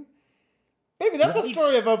overcoming? Baby, that's a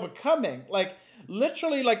story of overcoming. Like,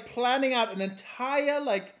 literally, like, planning out an entire,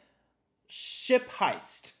 like, ship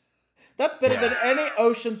heist. That's better than any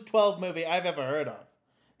Ocean's 12 movie I've ever heard of.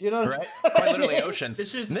 Do you know? Right? Quite literally Oceans.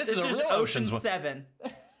 this is a real Ocean's one. 7.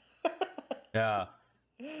 Yeah.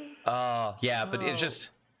 But it's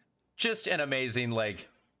just an amazing, like,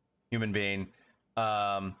 human being.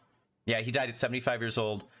 He died at 75 years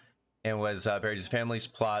old and was buried at his family's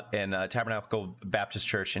plot in Tabernacle Baptist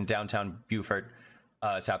Church in downtown Beaufort,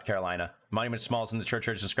 South Carolina. Monument to Smalls in the church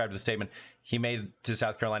described the statement he made to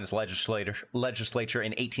South Carolina's legislature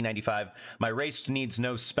in 1895. My race needs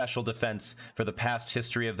no special defense, for the past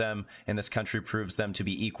history of them in this country proves them to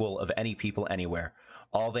be equal of any people anywhere.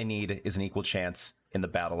 All they need is an equal chance in the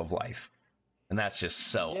battle of life. And that's just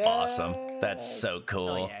so awesome. That's so cool.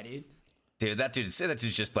 Oh, yeah, dude. Dude, that dude's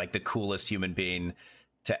just like the coolest human being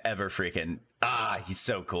to ever freaking. He's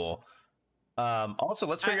so cool. Also,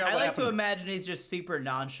 let's figure out I what like happened. to imagine he's just super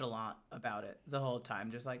nonchalant about it the whole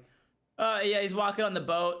time. Just like, he's walking on the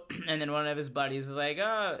boat, and then one of his buddies is like,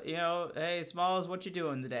 hey, Smalls, what you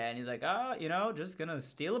doing today? And he's like, just gonna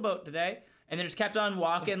steal a boat today. And then just kept on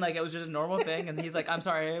walking like it was just a normal thing. And he's like, I'm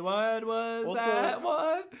sorry, what was that?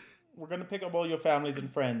 What? We're going to pick up all your families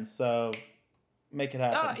and friends, so make it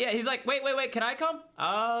happen. He's like, wait, can I come?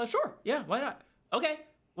 Sure. Yeah, why not? Okay,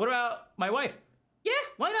 what about my wife? Yeah,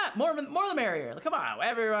 why not? More the merrier. Come on,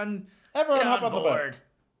 everyone Hop on the boat.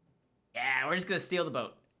 Yeah, we're just going to steal the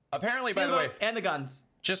boat. Apparently, by the way, and the guns.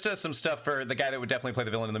 just some stuff for the guy that would definitely play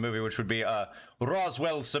the villain in the movie, which would be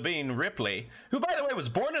Roswell Sabine Ripley, who, by the way, was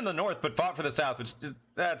born in the North but fought for the South, which is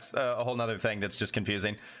that's a whole nother thing that's just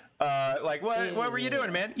confusing. Like, what were you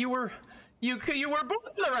doing, man? You were both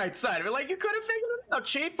on the right side of it. Like, you could have figured it out,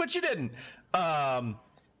 Chief, but you didn't.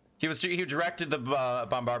 He directed the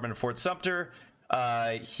bombardment of Fort Sumter.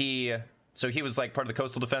 He was like part of the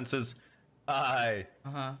coastal defenses.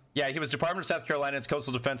 Yeah, he was Department of South Carolina. Its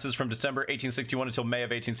coastal defenses from December 1861 until May of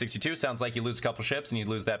 1862. Sounds like you lose a couple ships and you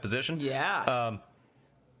lose that position. Yeah.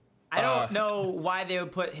 I don't know why they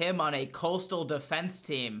would put him on a coastal defense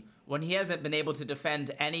team when he hasn't been able to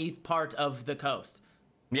defend any part of the coast.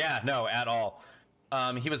 Yeah, no, at all.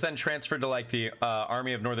 He was then transferred to like the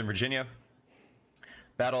Army of Northern Virginia.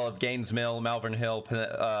 Battle of Gaines Mill, Malvern Hill,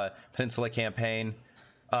 Peninsula Campaign.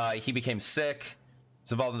 He became sick.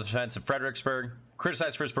 Was involved in the defense of Fredericksburg.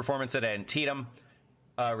 Criticized for his performance at Antietam.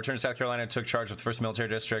 Returned to South Carolina and took charge of the 1st Military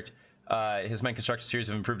District. His men constructed a series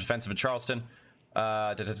of improved defensive in Charleston.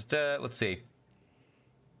 Let's see.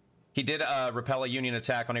 He did repel a Union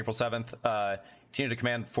attack on April 7th. Continued to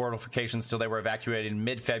command fortifications till they were evacuated in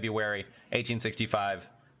mid-February 1865.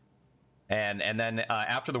 And then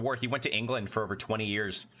after the war, he went to England for over 20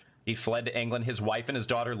 years. He fled to England. His wife and his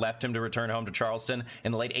daughter left him to return home to Charleston.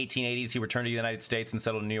 In the late 1880s, he returned to the United States and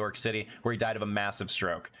settled in New York City, where he died of a massive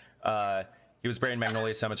stroke. He was buried in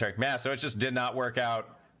Magnolia Cemetery. Yeah, so it just did not work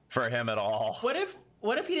out for him at all. What if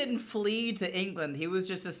he didn't flee to England? He was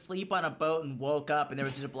just asleep on a boat and woke up, and there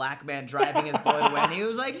was just a black man driving his boat away, and he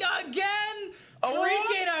was like, again!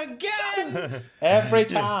 Freaking again! Every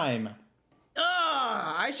time.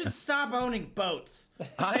 I should stop owning boats.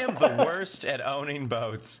 I am the worst at owning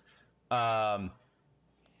boats. Wow.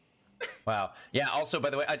 Yeah. Also, by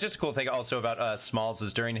the way, just a cool thing also about Smalls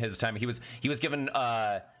is during his time he was given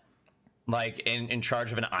like in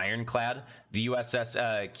charge of an ironclad, the USS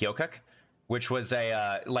Keokuk, which was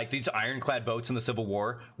a like these ironclad boats in the Civil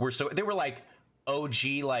War they were like OG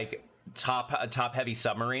like top heavy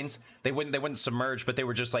submarines. They wouldn't submerge, but they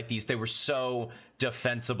were just like these. They were so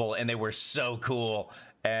defensible and they were so cool.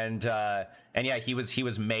 And yeah, he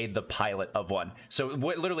was made the pilot of one. So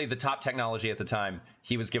literally the top technology at the time,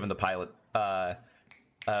 he was given the pilot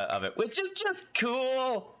of it, which is just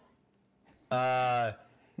cool. They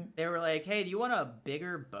were like, "Hey, do you want a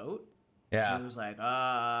bigger boat?" Yeah. And he was like,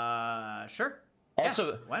 sure.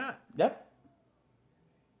 Also, yeah, why not? Yep.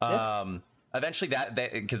 Yes. Eventually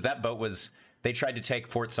because that boat they tried to take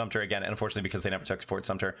Fort Sumter again, and unfortunately, because they never took Fort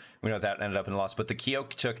Sumter, we know that ended up in a loss. But the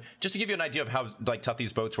Keokuk took, just to give you an idea of how like tough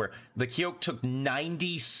these boats were, the Keokuk took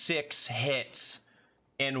 96 hits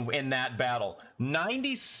in that battle.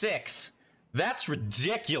 96. That's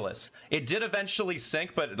ridiculous. It did eventually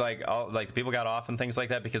sink, but the people got off and things like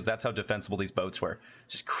that because that's how defensible these boats were.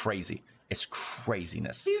 Just crazy. It's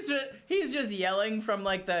craziness. He's just yelling from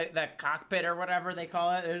like the cockpit or whatever they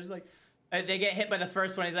call it. They're just like. They get hit by the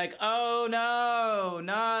first one. He's like, "Oh no,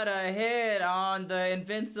 not a hit on the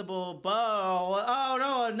invincible bow. Oh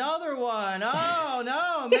no, another one. Oh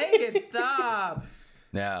no, make it stop."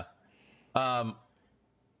 Yeah. That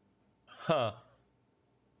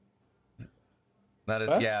is,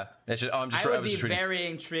 what? yeah. I would be very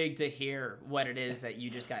intrigued to hear what it is that you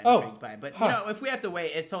just got intrigued by. But you know, if we have to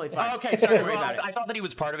wait, it's totally fine. Oh, okay, sorry. Don't worry about it. I thought that he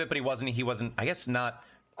was part of it, but he wasn't. I guess not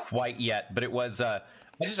quite yet. But it was.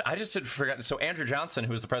 I just had forgotten. So Andrew Johnson,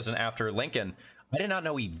 who was the president after Lincoln, I did not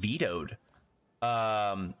know he vetoed.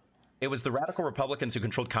 It was the radical Republicans who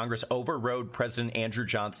controlled Congress overrode President Andrew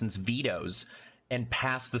Johnson's vetoes and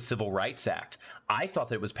passed the Civil Rights Act. I thought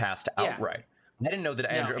that it was passed outright. I didn't know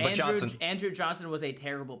that Andrew Johnson was a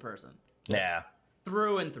terrible person. Yeah.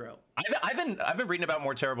 Through and through. I've been reading about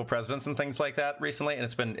more terrible presidents and things like that recently, and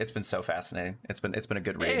it's been so fascinating. It's been a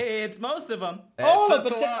good read. Hey, it's most of them. All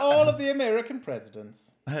of the American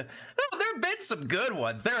presidents. No, there have been some good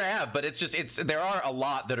ones. There have, but there are a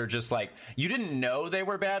lot that are just like you didn't know they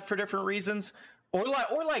were bad for different reasons, or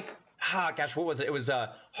like what was it? It was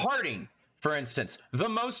Harding, for instance, the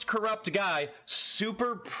most corrupt guy,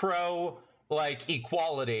 super pro like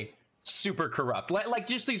equality. Super corrupt, like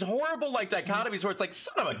just these horrible like dichotomies where it's like,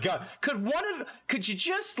 son of a gun, could you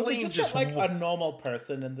just lean just like a normal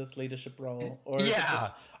person in this leadership role, or yeah, is it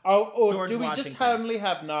just, or do we Washington. just only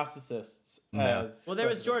have narcissists as? Well, there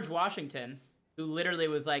was George Washington, who literally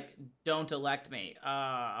was like, "Don't elect me."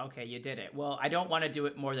 Okay, you did it. Well, I don't want to do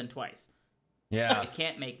it more than twice. Yeah, you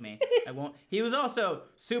can't make me. I won't. He was also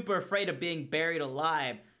super afraid of being buried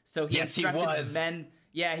alive, so he instructed the men.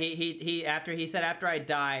 Yeah, he said after I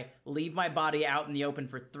die, leave my body out in the open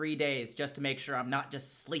for 3 days just to make sure I'm not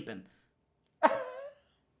just sleeping.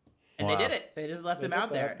 And Wow. they did it. They just left him did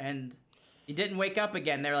out there, that. and he didn't wake up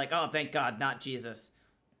again. They're like, oh, thank God, not Jesus.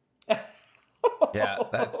 Yeah,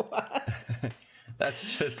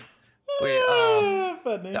 that's just Funny. well,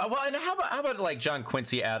 and how about like John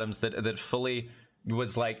Quincy Adams that fully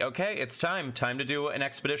was like, okay, it's time to do an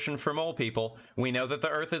expedition for mole people. We know that the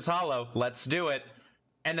Earth is hollow. Let's do it.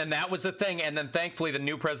 And then that was the thing. And then thankfully the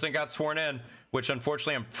new president got sworn in, which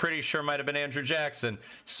unfortunately I'm pretty sure might have been Andrew Jackson.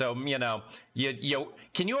 So you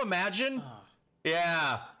can you imagine?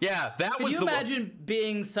 Yeah, that Can was you the imagine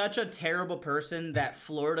being such a terrible person that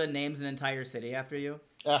Florida names an entire city after you?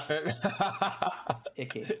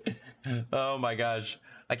 Icky. Oh my gosh.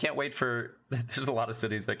 I can't wait for. There's a lot of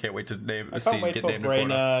cities I can't wait to name. I can't wait get for named in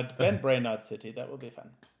Florida. Ben Brainerd City. That will be fun.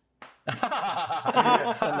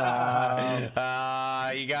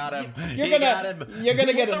 You got him. You're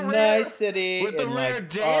gonna get a nice city with the in, rare like,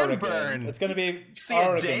 Dan Oregon. burn. It's gonna be See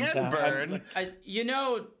Oregon a Dan town.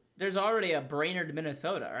 burn. There's already a Brainerd,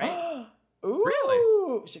 Minnesota, right? Ooh,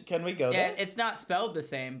 Really? Can we go Yeah, there? it's not spelled the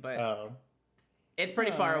same, but Oh. it's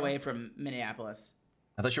pretty far away from Minneapolis.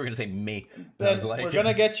 I thought you were gonna say me. I Ben, was like, we're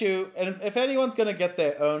gonna get you, and if anyone's gonna get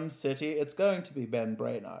their own city, it's going to be Ben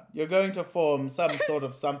Brainerd. You're going to form some sort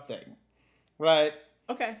of something, right?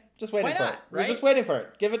 Okay. Just waiting Why for not, it. right? We're just waiting for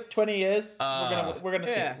it. Give it 20 years. Yeah. We're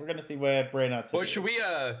gonna see where Brainerd City Well,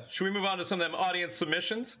 should we move on to some of them audience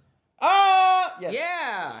submissions? Yes.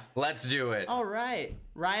 Yeah. Let's do it. All right.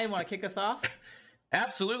 Ryan, want to kick us off?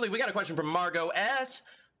 Absolutely. We got a question from Margot S.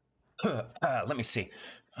 Let me see.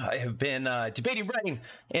 I have been debating writing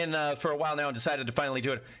for a while now and decided to finally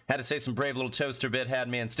do it. Had to say some brave little toaster bit had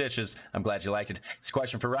me in stitches. I'm glad you liked it. It's a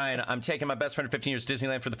question for Ryan. I'm taking my best friend of 15 years to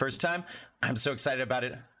Disneyland for the first time. I'm so excited about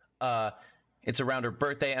it. It's around her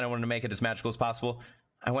birthday, and I wanted to make it as magical as possible.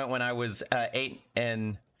 I went when I was 8,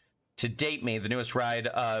 and to date me, the newest ride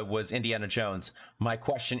was Indiana Jones. My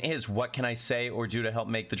question is, what can I say or do to help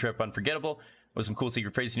make the trip unforgettable? With some cool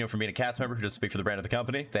secret phrases you know from being a cast member who doesn't speak for the brand of the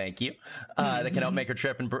company. Thank you. That can help make her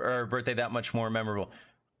trip and her birthday that much more memorable.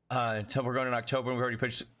 Until we're going in October and we've already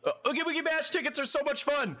pitched. Oogie Boogie Bash tickets are so much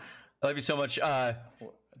fun. I love you so much. I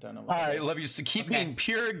don't know. What I love you. So keep being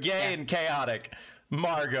pure, gay, and chaotic.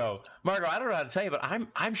 Margot, I don't know how to tell you, but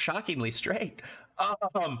I'm shockingly straight.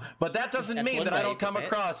 But that doesn't That's mean one that I way don't you can come say it.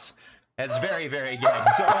 across as very, very gay.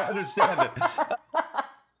 So I understand it.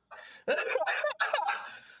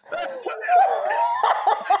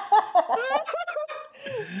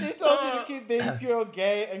 She told you to keep being pure,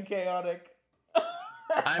 gay, and chaotic.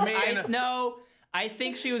 I mean, I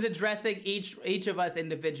think she was addressing each of us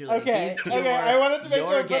individually. Okay, He's pure, okay. I wanted to make you're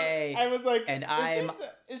sure. but gay. I was like, and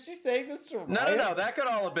is she saying this to Ryan? no. That could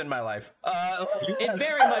all have been my life. It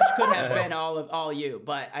very much could have been all you,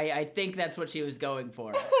 but I think that's what she was going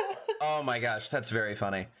for. Oh my gosh, that's very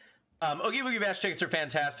funny. Oogie Boogie Bash tickets are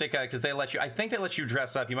fantastic because they let you. I think they let you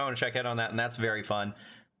dress up. You might want to check out on that, and that's very fun.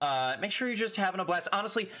 Make sure you're just having a blast.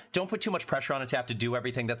 Honestly, don't put too much pressure on it to have to do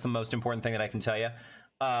everything. That's the most important thing that I can tell you.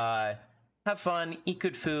 Have fun, eat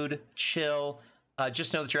good food, chill.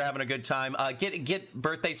 Just know that you're having a good time. Get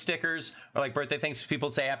birthday stickers or like birthday things. People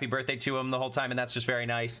say happy birthday to them the whole time, and that's just very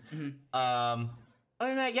nice. Mm-hmm. Other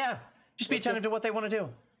than that, yeah, just be attentive to what they want to do.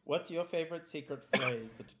 What's your favorite secret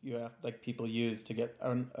phrase that you have, like, people use to get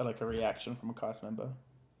like a reaction from a cast member?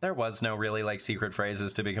 There was no really like secret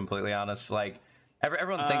phrases, to be completely honest. Like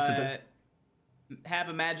everyone thinks that. Have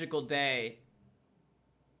a magical day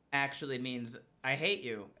actually means I hate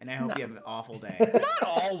you and I hope you have an awful day. Not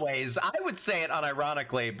always. I would say it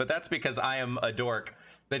unironically, but that's because I am a dork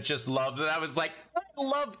that just loved it. I was like, I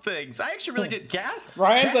love things. I actually really did.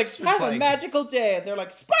 Ryan's like, have a magical day. And they're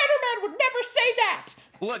like, Spider-Man would never say that.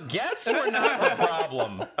 Look, guests were not the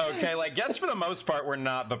problem. Okay, like guests for the most part were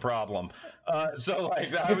not the problem. So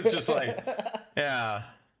like I was just like, yeah.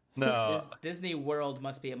 No. Disney World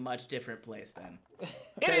must be a much different place then.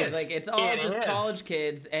 It is. Like it's all just college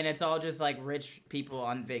kids and it's all just like rich people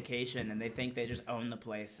on vacation and they think they just own the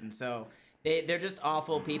place. And so they're just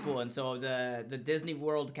awful people. And so the Disney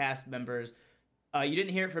World cast members, you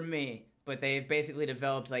didn't hear it from me, but they've basically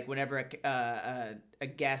developed like whenever a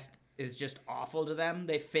guest is just awful to them,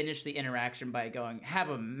 they finish the interaction by going, have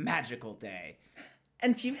a magical day.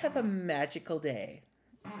 And you have a magical day.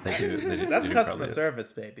 They do, That's customer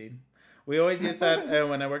service, baby. We always use that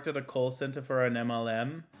when I worked at a call center for an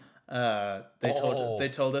MLM. They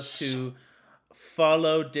told us to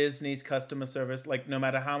follow Disney's customer service. Like, no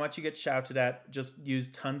matter how much you get shouted at, just use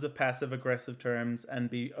tons of passive aggressive terms and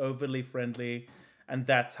be overly friendly, and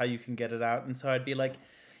that's how you can get it out. And so I'd be like,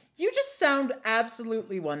 you just sound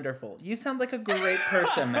absolutely wonderful. You sound like a great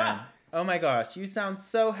person, man. Oh my gosh, you sound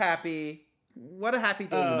so happy. What a happy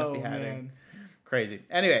day you must be having. Man. Crazy.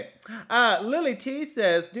 Anyway, Lily T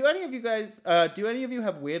says, do any of you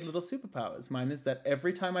have weird little superpowers? Mine is that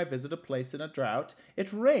every time I visit a place in a drought,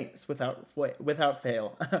 it rains without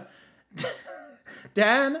fail.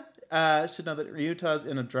 Dan should know that Utah's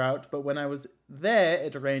in a drought, but when I was there,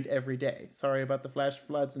 it rained every day. Sorry about the flash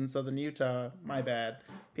floods in southern Utah. My bad.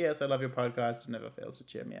 P.S. I love your podcast. It never fails to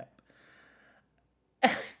cheer me up.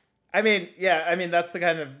 I mean, that's the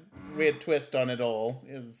kind of weird twist on it all,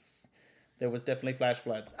 is there was definitely flash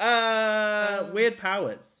floods. Weird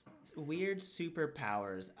powers. Weird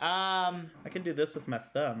superpowers. I can do this with my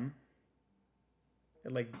thumb.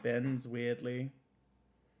 It, like, bends weirdly.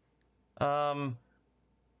 I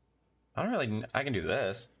can do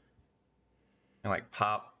this. And, like,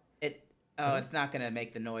 pop. It's not going to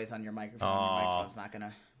make the noise on your microphone. Your microphone's not going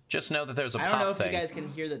to... Just know that there's a pop thing. I don't know if thing. you guys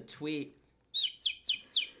can hear the tweet.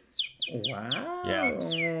 Wow.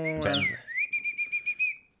 Yeah.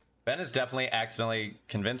 Ben has definitely accidentally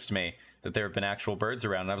convinced me that there have been actual birds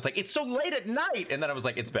around. And I was like, it's so late at night. And then I was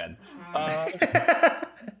like, it's Ben.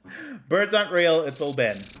 Birds aren't real. It's all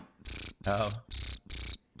Ben. Oh.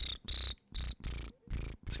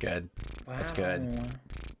 It's good. Wow. That's good.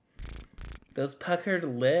 Those puckered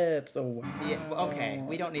lips. Oh, wow. Yeah, okay.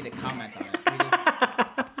 We don't need to comment on it. We just...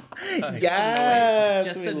 Yes,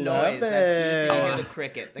 just we the love noise. You just need to hear it. the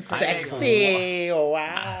cricket. The Sexy.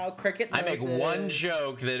 Wow. Cricket noises. I make one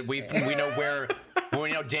joke that we know where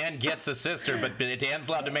Dan gets a sister, but Dan's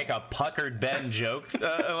allowed to make a puckered Ben jokes.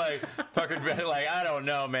 Like puckered Ben, like, I don't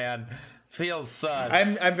know, man. Feels sus.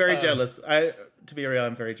 I'm very jealous. To be real,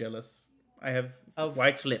 I'm very jealous. I have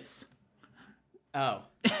white lips. Oh.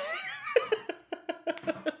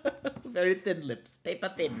 Very thin lips.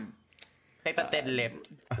 Paper thin. Paper thin lip.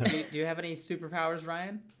 Do you have any superpowers,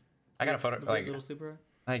 Ryan? I got a photo. Like little super.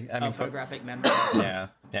 I mean, photographic memory. Yeah,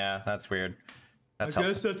 that's weird. That's I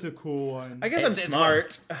guess that's a cool one. I guess I'm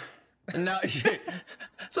smart. No,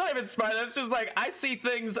 it's not even smart. That's just like, I see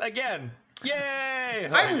things again. Yay!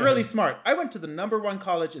 I'm really smart. I went to the #1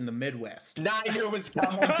 college in the Midwest. I knew it was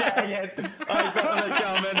coming. Dang it! I got it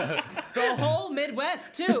coming. The whole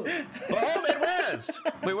Midwest too. The whole Midwest.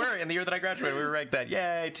 We were in the year that I graduated. We were ranked that.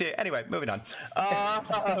 Yay! Anyway, moving on.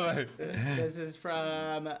 This is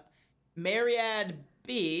from Mariad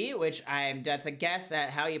B, that's a guess at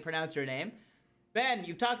how you pronounce your name. Ben,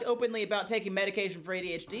 you've talked openly about taking medication for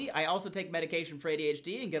ADHD. I also take medication for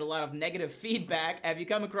ADHD and get a lot of negative feedback. Have you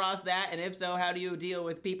come across that? And if so, how do you deal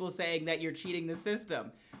with people saying that you're cheating the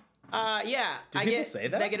system? Yeah. Do people say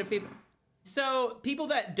that? Negative feedback. So people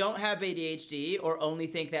that don't have ADHD or only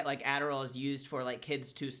think that like Adderall is used for like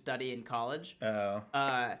kids to study in college. Oh.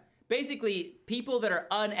 Basically, people that are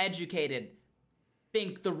uneducated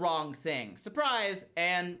think the wrong thing. Surprise!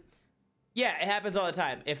 And yeah, it happens all the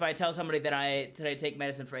time. If I tell somebody that I take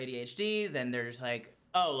medicine for ADHD, then they're just like,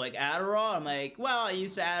 oh, like Adderall? I'm like, well, I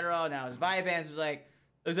used to Adderall, now it's Vyvanse. They're like,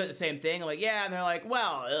 is that the same thing? I'm like, yeah. And they're like,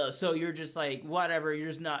 well, so you're just like, whatever, you're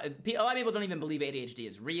just not. A lot of people don't even believe ADHD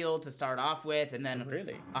is real to start off with. And then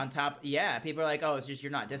really? On top, yeah, people are like, oh, it's just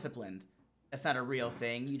you're not disciplined. That's not a real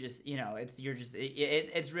thing. You just,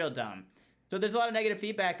 it's real dumb. So there's a lot of negative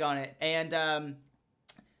feedback on it. And,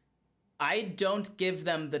 I don't give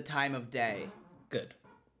them the time of day. Good.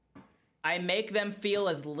 I make them feel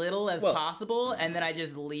as little as possible, and then I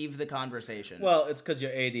just leave the conversation. Well, it's because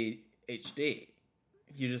you're ADHD.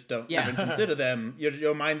 You just don't even consider them.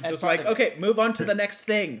 Your mind's just like, okay, move on to the next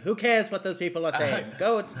thing. Who cares what those people are saying?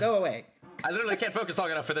 Go away. I literally can't focus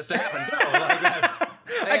long enough for this to happen. No, like that's...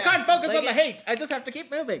 I can't focus on the hate. I just have to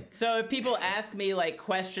keep moving. So if people ask me like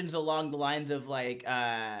questions along the lines of like,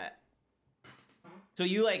 so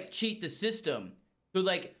you like cheat the system. So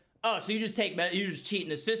like, oh, so you just cheat in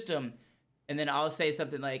the system. And then I'll say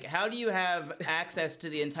something like, how do you have access to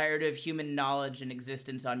the entirety of human knowledge and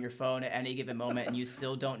existence on your phone at any given moment and you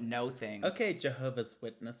still don't know things? Okay, Jehovah's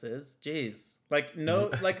Witnesses. Jeez. Like, no,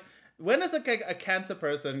 like, when is a cancer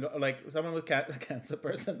person, like someone with a cancer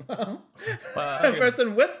person, a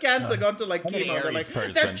person with cancer gone to like chemo, they're like,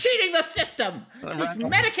 they're cheating the system. These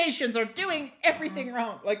medications are doing everything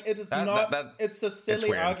wrong. Like, it is it's a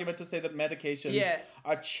silly argument to say that medications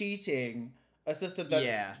are cheating a system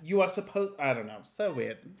that you are supposed, I don't know, so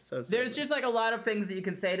weird. So silly. There's just like a lot of things that you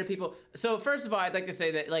can say to people. So first of all, I'd like to say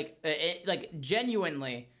that like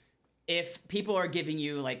genuinely, if people are giving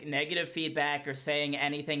you like negative feedback or saying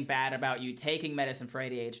anything bad about you taking medicine for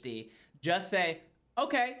ADHD, just say,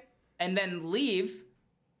 okay, and then leave,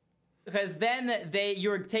 because then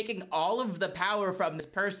you're taking all of the power from this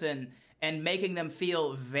person and making them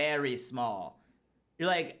feel very small. You're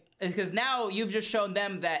like, is because now you've just shown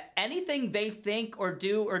them that anything they think or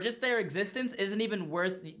do or just their existence isn't even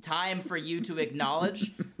worth time for you to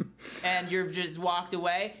acknowledge. And you've just walked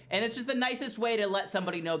away. And it's just the nicest way to let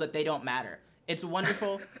somebody know that they don't matter. It's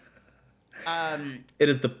wonderful. It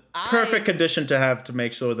is the perfect condition to have to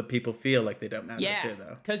make sure that people feel like they don't matter too,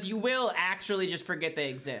 though. Because you will actually just forget they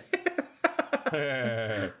exist.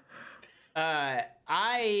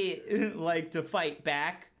 I like to fight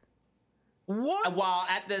back. What? While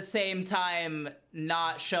at the same time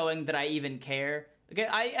not showing that I even care. Okay,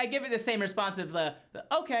 I give it the same response of the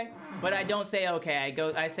okay, but I don't say okay.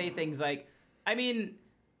 I say things like, I mean,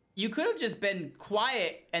 you could have just been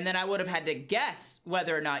quiet and then I would have had to guess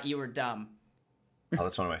whether or not you were dumb. Oh,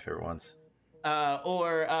 that's one of my favorite ones.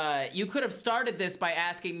 Or you could have started this by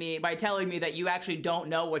telling me that you actually don't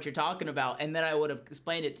know what you're talking about, and then I would have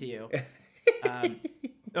explained it to you.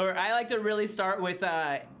 Or I like to really start with,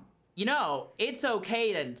 it's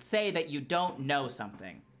okay to say that you don't know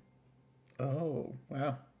something. Oh,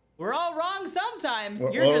 wow. We're all wrong sometimes.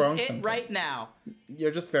 We're You're all just wrong it sometimes. right now. You're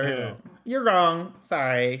just very wrong. You're wrong.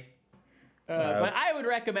 Sorry. But I would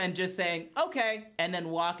recommend just saying, okay, and then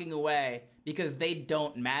walking away, because they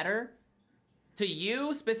don't matter to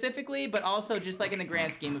you specifically, but also just like in the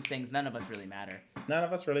grand scheme of things, none of us really matter. None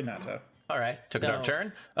of us really matter. All right, took a dark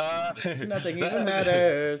turn. Nothing even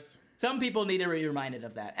matters. Some people need to be reminded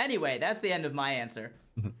of that. Anyway, that's the end of my answer.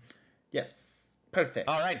 Yes. Perfect.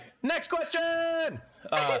 All right, next question.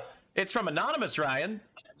 It's from Anonymous Ryan.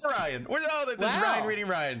 Ryan. There's Wow. Ryan reading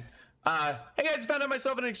Ryan. Hey guys, found out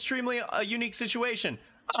myself in an extremely unique situation.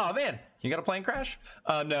 Oh man, you got a plane crash?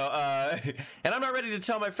 No, and I'm not ready to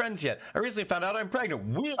tell my friends yet. I recently found out I'm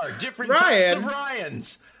pregnant. We are different types of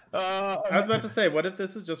Ryans. I was about to say, what if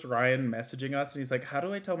this is just Ryan messaging us and he's like, how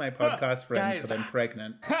do I tell my podcast friends guys. that I'm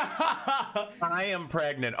pregnant? I am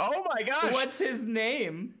pregnant. Oh my gosh. What's his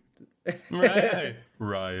name?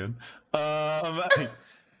 Ryan.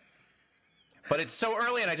 But it's so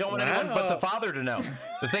early and I don't want anyone but the father to know.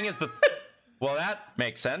 The thing is well, that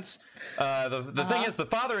makes sense. The thing is, the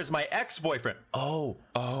father is my ex-boyfriend. Oh.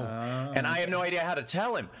 And I have no idea how to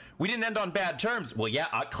tell him. We didn't end on bad terms. Well, yeah,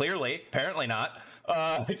 clearly. Apparently not.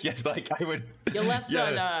 Yes, like I would. You left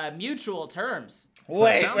on mutual terms.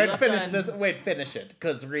 Wait, finish this. Wait, finish it.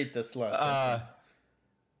 Because read this last sentence.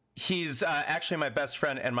 He's actually my best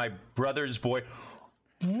friend and my brother's boy.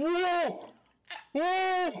 Whoa!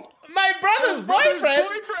 My brother's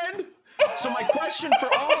boyfriend? So my question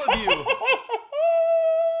for all of you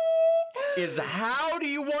is, how do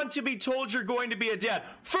you want to be told you're going to be a dad?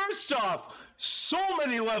 First off, so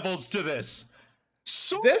many levels to this.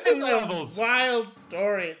 This is levels. A wild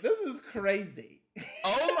story. This is crazy.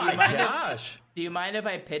 Oh my gosh. Do you mind if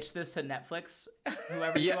I pitch this to Netflix?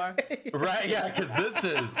 Whoever you are? Right, yeah, because this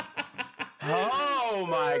is... Oh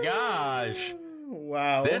my gosh.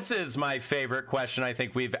 Wow. This is my favorite question I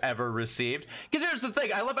think we've ever received. Because here's the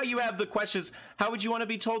thing. I love how you have the questions. How would you want to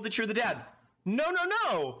be told that you're the dad?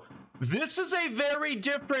 No. This is a very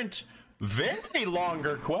different, very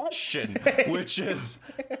longer question, which is...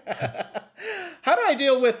 How do I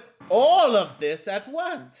deal with all of this at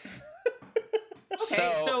once?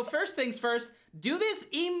 Okay, so first things first, do this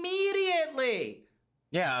immediately.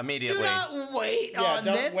 Yeah, immediately. Do not wait on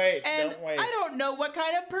don't this. wait, And don't wait. I don't know what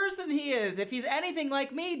kind of person he is. If he's anything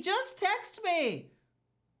like me, just text me.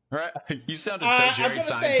 Right? You sounded so Jerry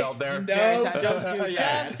Seinfeld there. No, Jerry Seinfeld. don't do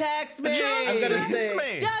that. Just text me. Just text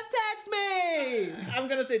me. Just text me. I'm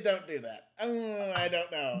gonna say don't do that. I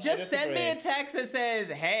don't know. Just send me a text that says,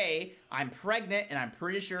 hey, I'm pregnant and I'm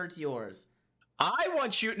pretty sure it's yours. I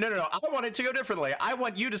want you... No. I want it to go differently. I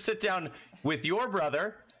want you to sit down with your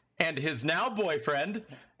brother and his now boyfriend,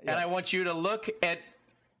 and I want you to look at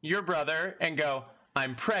your brother and go,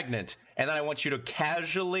 I'm pregnant. And then I want you to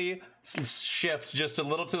casually shift just a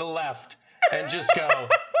little to the left and just go,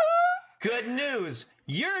 good news,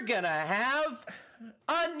 you're gonna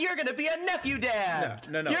be a nephew dad.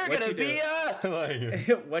 No. You're gonna be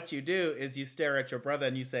a... What you do is you stare at your brother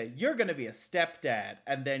and you say, you're gonna be a stepdad.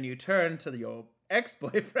 And then you turn to your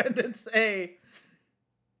ex-boyfriend and say,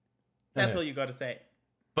 that's all you gotta say.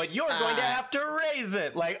 But you're going to have to raise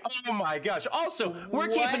it. Like, oh my gosh. Also, we're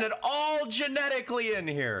keeping it all genetically in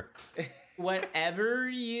here. Whatever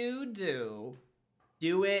you do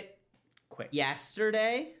it Quick.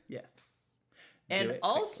 yesterday. Yes. And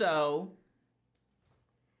also,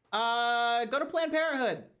 go to Planned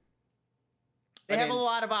Parenthood. They have a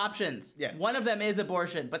lot of options. Yes. One of them is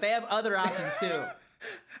abortion, but they have other options too.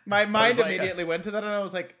 My mind like, immediately went to that, and I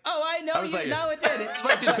was like, Oh, I know you. No, it did. It's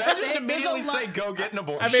like, did Ben just immediately There's a say, lot- "Go get an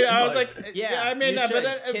abortion"? I mean, I was like, Yeah, I mean, you but should.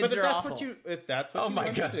 but Kids if are that's awful. if that's what Oh you my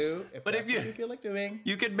want God. to do, if But that's if what you feel like doing,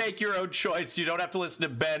 You can make your own choice. You don't have to listen to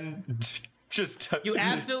Ben. Just You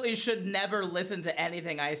absolutely should never listen to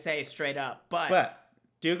anything I say straight up. But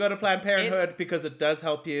do go to Planned Parenthood because it does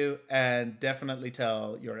help you, and definitely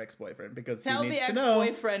tell your ex-boyfriend because tell he the needs to know.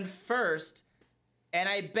 ex-boyfriend first, and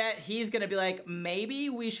I bet he's gonna be like, maybe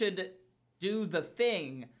we should do the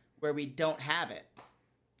thing where we don't have it.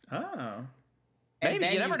 Oh, And Maybe,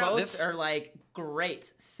 then you never know. both This- are like,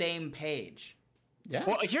 great, same page. yeah.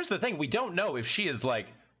 Well, here's the thing: we don't know if she is like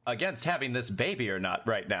against having this baby or not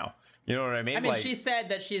right now. You know what I mean? I mean, like, she said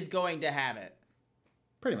that she's going to have it.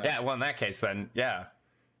 Pretty much. yeah. Well, in that case, then yeah,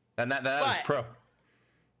 and that is But- pro.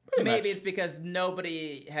 Pretty Maybe much. it's because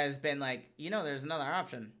nobody has been like, there's another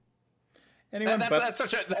option. Anyone but That's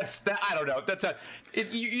such a I don't know.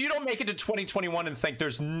 You don't make it to 2021 and think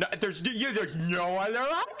there's no other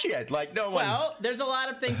option. Like no one's. Well, there's a lot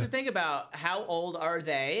of things to think about. How old are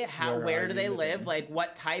they? Where Where are do they you live? living? Like,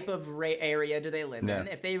 what type of area do they live Yeah. in?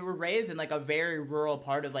 If they were raised in like a very rural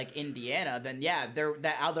part of like Indiana, then yeah,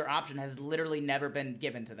 that other option has literally never been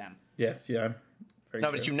given to them. yes, yeah. Very No,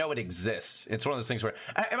 true. but you know it exists. It's one of those things where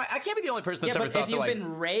I can't be the only person that's Yeah, ever but thought if you've that, like,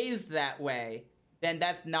 been raised that way, then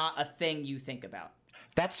that's not a thing you think about.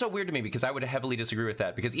 that's so weird to me because I would heavily disagree with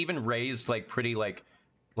that because even raised like pretty like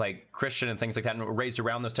Christian and things like that and raised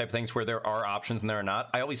around those type of things where there are options and there are not,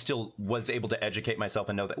 I always still was able to educate myself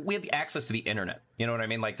and know that we have access to the internet. You know what I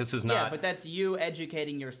mean? Like this is not. Yeah, but that's you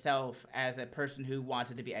educating yourself as a person who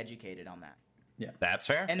wanted to be educated on that. That's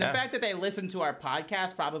fair. And yeah. the fact that they listen to our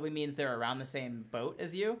podcast probably means they're around the same boat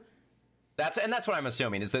as you. That's what I'm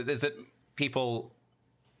assuming is that people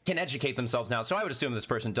can educate themselves now. So I would assume this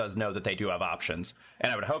person does know that they do have options,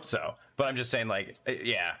 and I would hope so. But I'm just saying, like,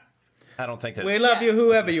 yeah, I don't think that. We love Yeah. you,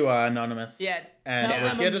 whoever you are, Anonymous. Yeah, And tell we're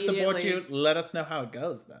them here to support you. immediately. Let us know how it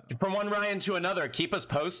goes, though. From one Ryan to another, keep us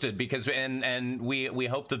posted because and we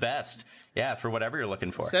hope the best. Yeah, for whatever you're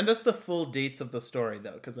looking for. Send us the full deets of the story,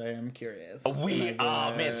 though, because I am curious.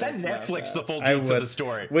 Man, send Netflix the full I deets of would. the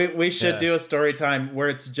story. We should Yeah. do a story time where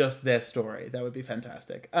it's just their story. That would be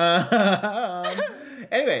fantastic.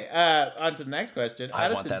 Anyway, on to the next question. I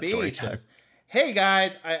want Addison that B story time. says, "Hey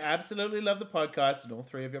guys, I absolutely love the podcast and all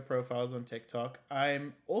three of your profiles on TikTok.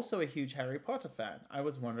 I'm also a huge Harry Potter fan. I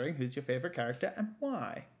was wondering who's your favorite character and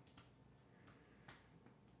why?"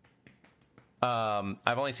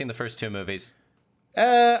 I've only seen the first two movies.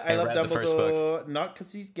 I love read the first Dumbledore, not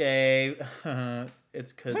because he's gay.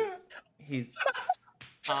 It's because he's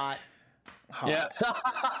Hot. hot.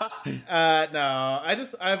 Yeah. No,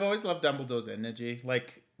 I've always loved Dumbledore's energy.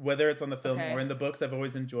 Like, whether it's on the film Okay. or in the books, I've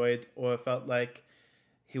always enjoyed or felt like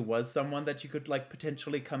he was someone that you could, like,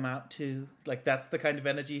 potentially come out to. Like, that's the kind of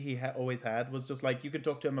energy he always had, was just, like, you can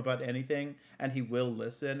talk to him about anything, and he will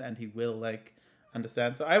listen, and he will, like,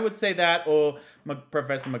 understand. So I would say that, or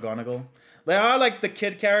Professor McGonagall. They are, like, the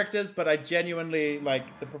kid characters, but I genuinely,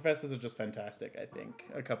 like, the professors are just fantastic, I think.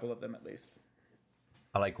 A couple of them, at least.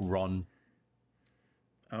 I like Ron.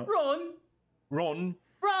 Ron! Ron.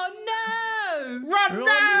 Ron, no! Run Ron,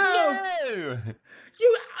 now! no!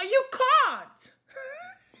 You can't!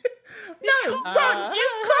 No, run! You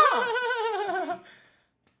can't!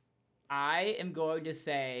 I am going to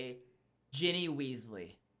say Ginny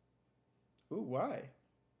Weasley. Ooh, why?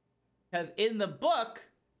 Because in the book,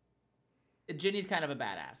 Ginny's kind of a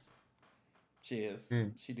badass. She is.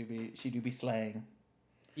 She do be slaying.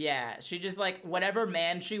 Yeah, she just like whatever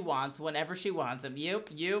man she wants, whenever she wants him. You.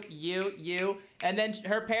 And then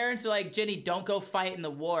her parents are like, Ginny, don't go fight in the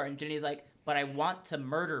war. And Ginny's like, but I want to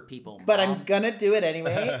murder people, But Mom." I'm gonna do it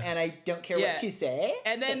anyway, and I don't care Yeah. what you say.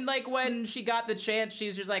 And then, like, when she got the chance,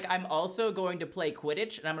 she's just like, I'm also going to play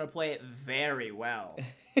Quidditch, and I'm going to play it very well.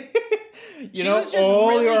 You She know, was just all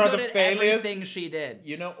really your good other at failures. everything she did.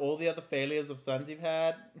 You know, all the other failures of sons you've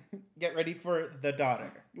had. Get ready for the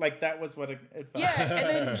daughter. Like, that was what it felt. Yeah, and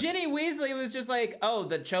then Ginny Weasley was just like, oh,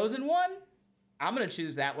 the chosen one? I'm going to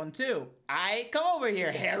choose that one, too. Come over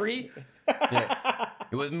here, Harry. Yeah.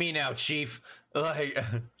 It was me now, Chief. Like,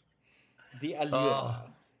 The allure. Oh.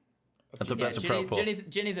 that's a pro pull.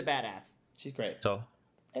 Ginny's a badass. She's great. So,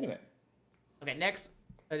 Anyway, Okay, next.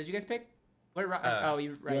 Did you guys pick? What?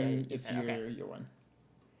 You right. when You it's said, okay. your one.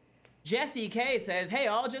 Jesse K says, "Hey,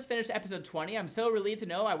 all, just finished episode 20. I'm so relieved to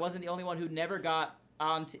know I wasn't the only one who never got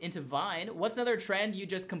into Vine. What's another trend you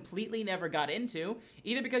just completely never got into,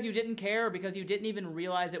 either because you didn't care or because you didn't even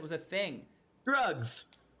realize it was a thing? drugs.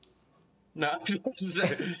 No.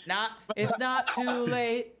 It's not too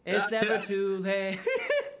late. It's never too late."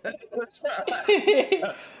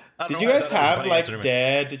 Did you guys have like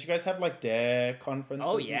Dare? Did you guys have like Dare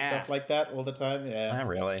conferences and stuff like that all the time? Yeah. Not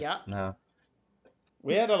really. Yeah. No.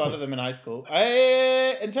 We had a lot of them in high school.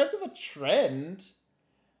 In terms of a trend,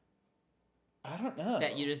 I don't know.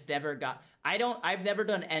 That you just never got. I've never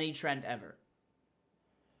done any trend ever.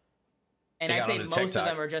 And I'd say most of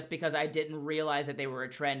them are just because I didn't realize that they were a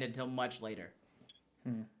trend until much later.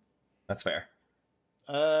 That's fair.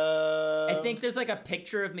 I think there's like a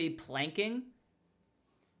picture of me planking.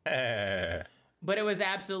 But it was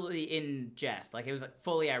absolutely in jest. Like, it was like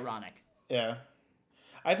fully ironic. Yeah.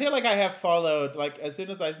 I feel like I have followed, like, as soon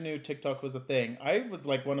as I knew TikTok was a thing, I was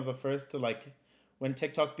like one of the first to, like, when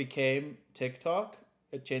TikTok became TikTok,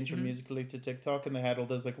 it changed from Musical.ly to TikTok, and they had all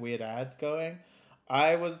those like weird ads going.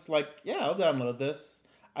 I was like, yeah, I'll download this.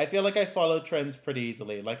 I feel like I follow trends pretty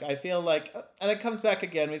easily. Like, I feel like, and it comes back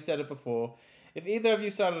again, we've said it before, if either of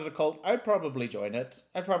you started a cult, I'd probably join it.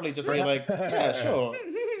 I'd probably just be like, yeah, sure.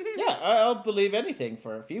 Yeah, I'll believe anything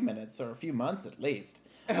for a few minutes or a few months at least.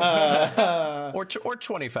 Or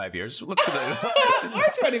 25 years. Let's do that.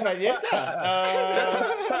 Or 25 years,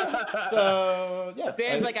 yeah. So, yeah.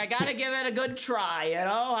 Dan's like, I gotta give it a good try, you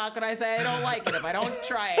know? How can I say I don't like it if I don't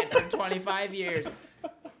try it for 25 years?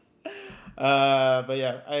 But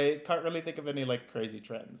yeah, I can't really think of any like crazy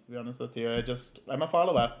trends, to be honest with you. I'm a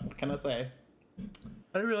follower. What can I say?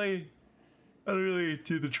 I don't really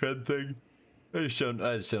do the trend thing. I just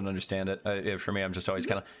don't understand it. For me, I'm just always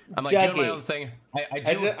kind of, I'm like doing my own thing. I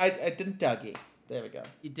didn't Dougie. There we go.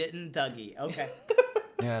 You didn't Dougie. Okay.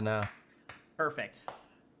 Yeah, no. Perfect.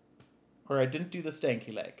 Or I didn't do the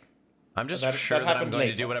stanky leg. I'm just sure that I'm going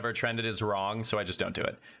to do whatever trend it is wrong, so I just don't do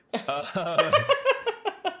it.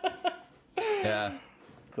 Yeah.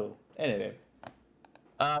 Cool. Anyway.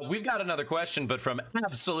 We've got another question, but from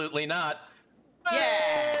absolutely not.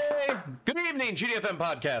 Yeah. Good evening, GDFM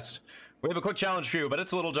podcast. We have a quick challenge for you, but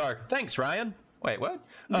it's a little dark. Thanks, Ryan. Wait, what?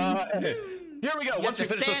 Here we go. Once we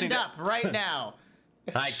finish listening, stand up right now.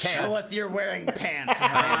 I can't. Show us you're wearing pants.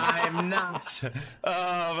 I'm not.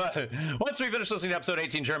 Once we finished listening to episode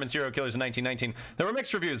 18, German Serial Killers in 1919, there were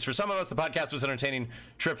mixed reviews. For some of us, the podcast was an entertaining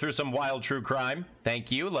trip through some wild true crime.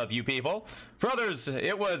 Thank you. Love you people. For others,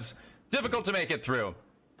 it was difficult to make it through.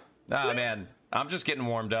 Oh, man. I'm just getting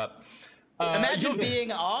warmed up. Imagine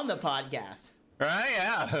being on the podcast. Right?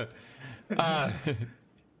 Yeah.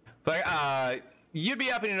 But you'd be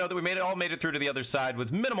happy to know that we all made it through to the other side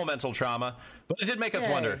with minimal mental trauma, but it did make us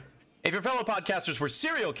wonder, if your fellow podcasters were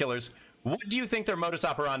serial killers, what do you think their modus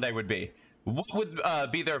operandi would be? What would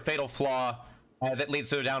be their fatal flaw that leads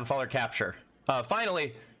to their downfall or capture?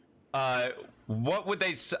 Finally, what would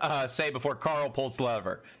they say before Carl pulls the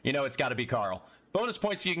lever? You know, it's got to be Carl. Bonus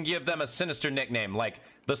points if you can give them a sinister nickname, like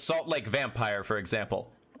the Salt Lake Vampire, for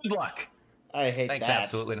example. Good luck. I hate Thanks, that.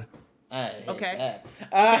 absolutely. I hate Okay.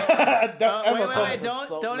 that.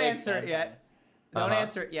 Don't answer it yet. Don't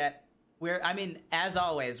answer it yet. As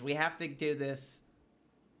always, we have to do this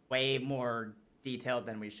way more detailed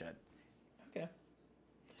than we should. Okay.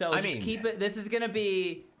 So keep it. This is gonna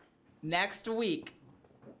be next week.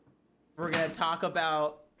 We're gonna talk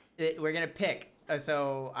about it. We're gonna pick.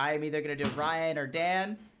 So I'm either gonna do Ryan or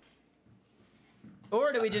Dan,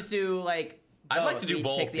 or do we just do like? I'd like to do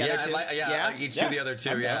both. Pick the other two? Each do the other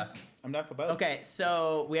two. I'm down for both. Okay,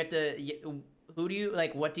 so we have to. Who do you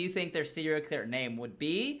like? What do you think their serial killer name would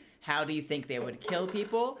be? How do you think they would kill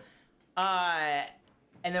people? And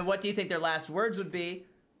then what do you think their last words would be?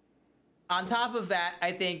 On top of that,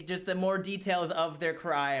 I think just the more details of their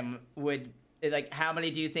crime would, like, how many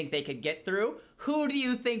do you think they could get through? Who do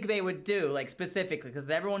you think they would do, like, specifically? Because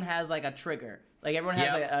everyone has, like, a trigger. Like, everyone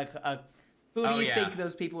has a who do you think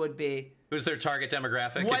those people would be? Who's their target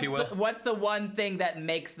demographic, if you will? What's the one thing that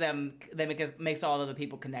makes makes all of the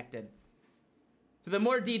people connected? So the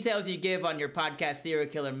more details you give on your podcast serial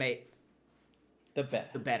killer mate, the better.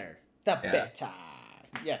 The better. The better.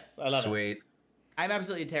 Yes, I love it. Sweet. I'm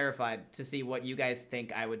absolutely terrified to see what you guys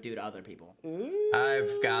think I would do to other people. Ooh.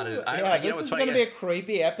 I've got it. This is going to be a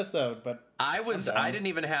creepy episode, but I didn't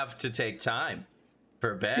even have to take time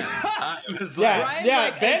for Ben. I was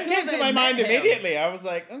Ben came to my mind immediately. I was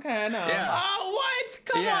like, okay, I know. Yeah. Oh, what?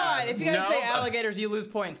 Come on. If you guys say alligators, you lose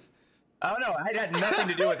points. Oh, no, I had nothing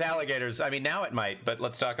to do with alligators. I mean, now it might, but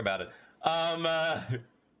let's talk about it.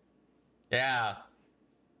 Yeah.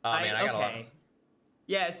 Oh, man, I got a lot.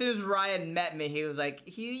 Yeah, as soon as Ryan met me, he was like,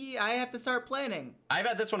 I have to start planning. I've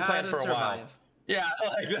had this one planned for a while. Yeah,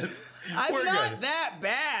 like this. I'm not that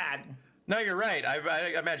bad. No, you're right.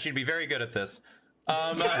 I imagine you'd be very good at this.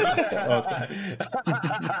 Awesome. Well,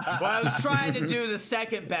 I was trying to do the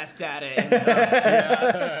second best at it.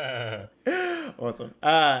 Awesome.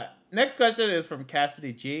 Next question is from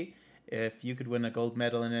Cassidy G. If you could win a gold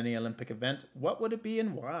medal in any Olympic event, what would it be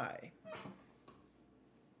and why?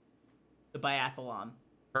 The biathlon.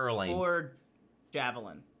 Curling. Or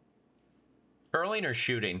javelin. Curling or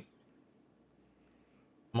shooting?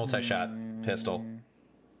 Multi-shot pistol.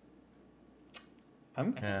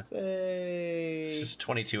 I'm going to say... It's just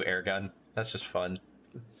 22 air gun. That's just fun.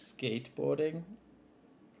 Skateboarding.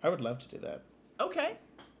 I would love to do that. Okay.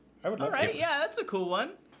 I would love All right, yeah, that's a cool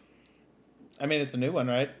one. I mean, it's a new one,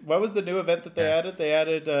 right? What was the new event that they added? They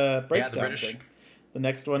added breakdancing. The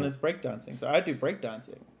next one is breakdancing. So I'd do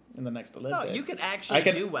breakdancing in the next Olympics. Oh, you can actually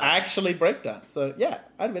do well. I can actually breakdance. So yeah,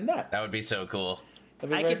 I'd win that. That would be so cool.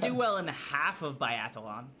 I could do well in half of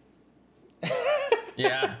biathlon.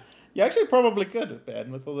 Yeah. You actually probably could,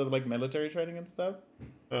 Ben, with all the like military training and stuff.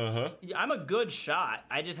 Uh-huh. Yeah, I'm a good shot.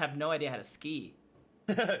 I just have no idea how to ski.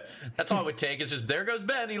 That's all it would take. It's just, there goes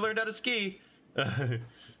Ben. He learned how to ski. The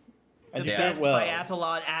best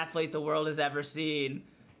biathlon athlete the world has ever seen.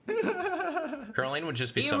 Curling would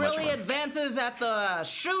just be he so much fun. He really advances at the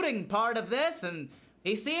shooting part of this, and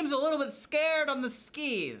he seems a little bit scared on the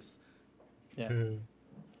skis. Yeah.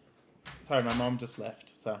 Sorry, my mom just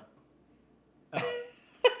left, so.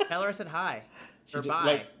 Tell her I said hi. Or bye.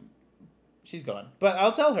 Like, she's gone. But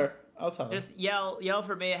I'll tell her. Just yell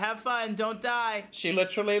for me. Have fun. Don't die. She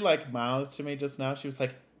literally, like, mouthed to me just now. She was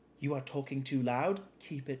like, "You are talking too loud.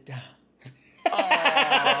 Keep it down."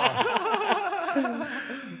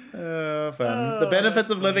 Oh, fun. The benefits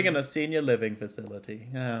of living in a senior living facility.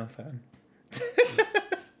 Oh, fun.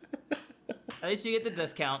 At least you get the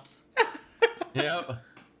discounts. Yep.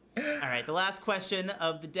 All right, the last question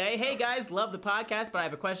of the day. Hey, guys, love the podcast, but I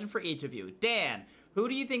have a question for each of you. Dan, who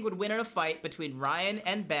do you think would win in a fight between Ryan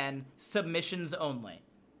and Ben, submissions only?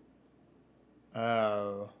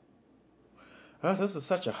 Oh, this is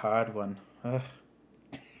such a hard one.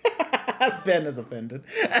 Ben is offended.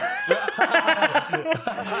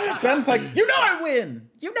 Ben's like, you know I win.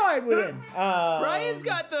 You know I'd win. Ryan's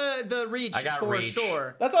got the reach for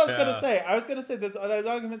sure. That's what I was gonna say. I was gonna say there's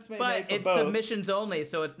arguments made but for it's both. submissions only,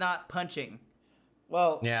 so it's not punching.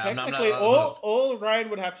 Well, yeah, technically, all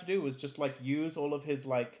Ryan would have to do was just like use all of his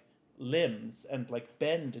like limbs and like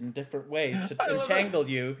bend in different ways to entangle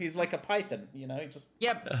you. He's like a python, you know. Just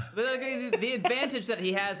Yep. But the advantage that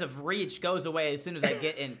he has of reach goes away as soon as I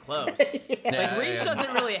get in close. Like reach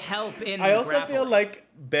doesn't really help in. I also grappling. feel like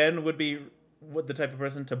Ben would be the type of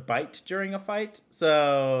person to bite during a fight.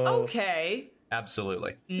 So okay.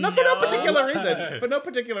 Absolutely. No, for no particular reason. For no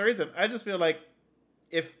particular reason. I just feel like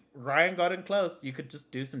if Ryan got in close, you could just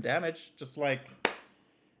do some damage. Just like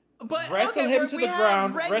wrestle him to the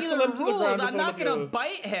ground. Wrestle him to the ground. I'm not gonna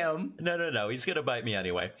bite him. No. He's gonna bite me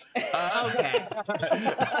anyway. Okay. All right.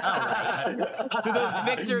 To the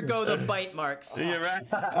victor go the bite marks. You're right.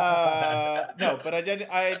 No, but I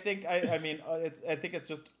think it's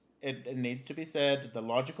just it needs to be said. The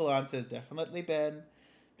logical answer is definitely Ben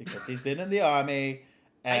because he's been in the army.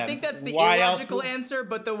 I think that's the illogical answer,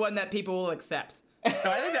 but the one that people will accept. No,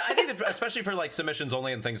 I think that especially for like submissions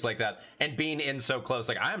only and things like that, and being in so close,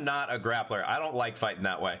 like I'm not a grappler. I don't like fighting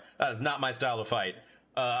that way. That is not my style to fight.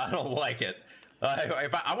 I don't like it.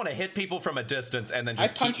 If I want to hit people from a distance and then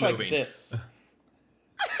just keep moving. Like this.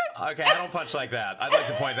 Okay, I don't punch like that. I'd like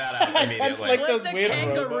to point that out immediately. Punch like those the weird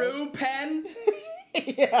kangaroo robots. pen.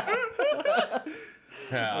 Yeah.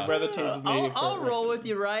 My brother teases me. I'll roll with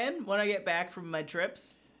you, Ryan, when I get back from my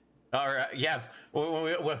trips. All right, yeah.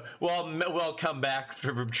 We'll come back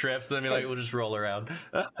from trips, then we'll just roll around.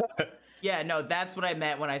 Yeah, no, that's what I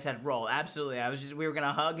meant when I said roll. Absolutely, we were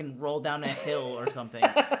gonna hug and roll down a hill or something.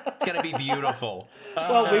 It's gonna be beautiful.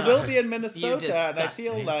 Well, we will be in Minnesota, and I disgusting.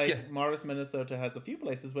 feel like Morris, Minnesota has a few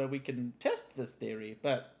places where we can test this theory,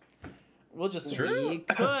 but we'll just see.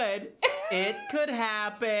 It could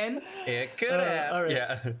happen. It could happen. All right.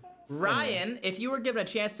 Yeah. Ryan, if you were given a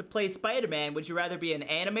chance to play Spider-Man, would you rather be an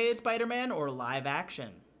animated Spider-Man or live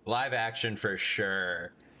action? Live action for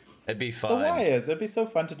sure. It'd be fun. The why is it'd be so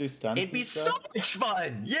fun to do stunts. It'd be so much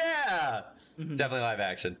fun. Yeah. Mm-hmm. Definitely live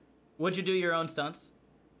action. Would you do your own stunts?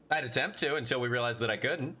 I'd attempt to until we realized that I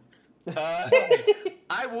couldn't.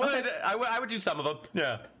 I would do some of them.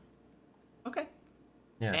 Yeah. Okay.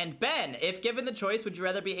 Yeah. And Ben, if given the choice, would you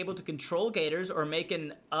rather be able to control gators or make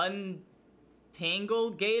an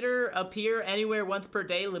untangled gator appear anywhere once per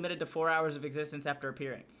day, limited to 4 hours of existence after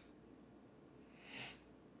appearing?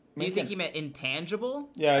 Do you think he meant intangible?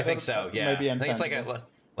 Yeah, I think so. Yeah. Maybe I think it's intangible.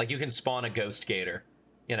 like you can spawn a ghost gator.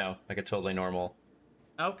 You know, like a totally normal.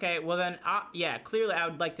 Okay, well then, yeah, clearly I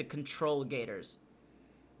would like to control gators.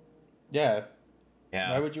 Yeah.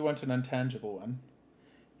 Yeah. Why would you want an intangible one?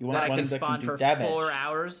 You That want I one can that spawn can do for damage. 4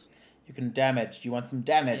 hours. You can damage. You want some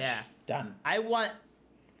damage? Yeah. Done. I want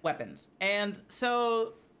weapons. And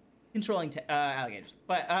so, controlling alligators.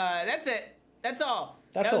 But that's it. That's all.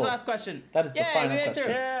 That was the last question. That is the final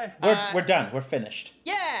question. We're done. We're finished.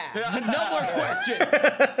 Yeah. No more questions.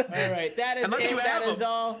 All right. That is Unless it. you That have is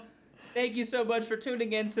all. Thank you so much for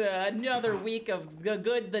tuning in to another week of The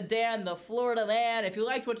Good, The Dan, The Florida Man. If you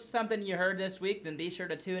liked something you heard this week, then be sure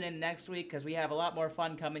to tune in next week because we have a lot more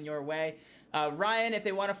fun coming your way. Ryan, if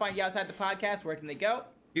they want to find you outside the podcast, where can they go?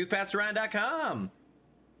 YouthPastorRyan.com.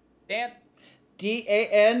 Dan?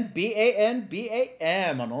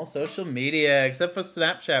 DanBanBam on all social media, except for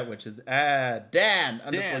Snapchat, which is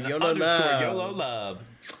Dan_YOLO_Love.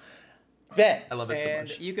 Ben. I love it so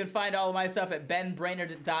much. And you can find all of my stuff at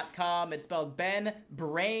benbrainerd.com. It's spelled Ben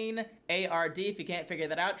Brain A-R-D. If you can't figure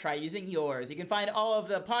that out, try using yours. You can find all of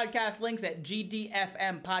the podcast links at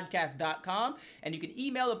gdfmpodcast.com. And you can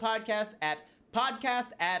email the podcast at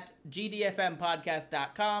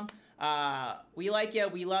podcast@gdfmpodcast.com. We like you.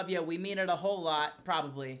 We love you. We mean it a whole lot.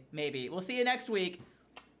 Probably. Maybe. We'll see you next week.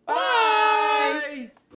 Bye!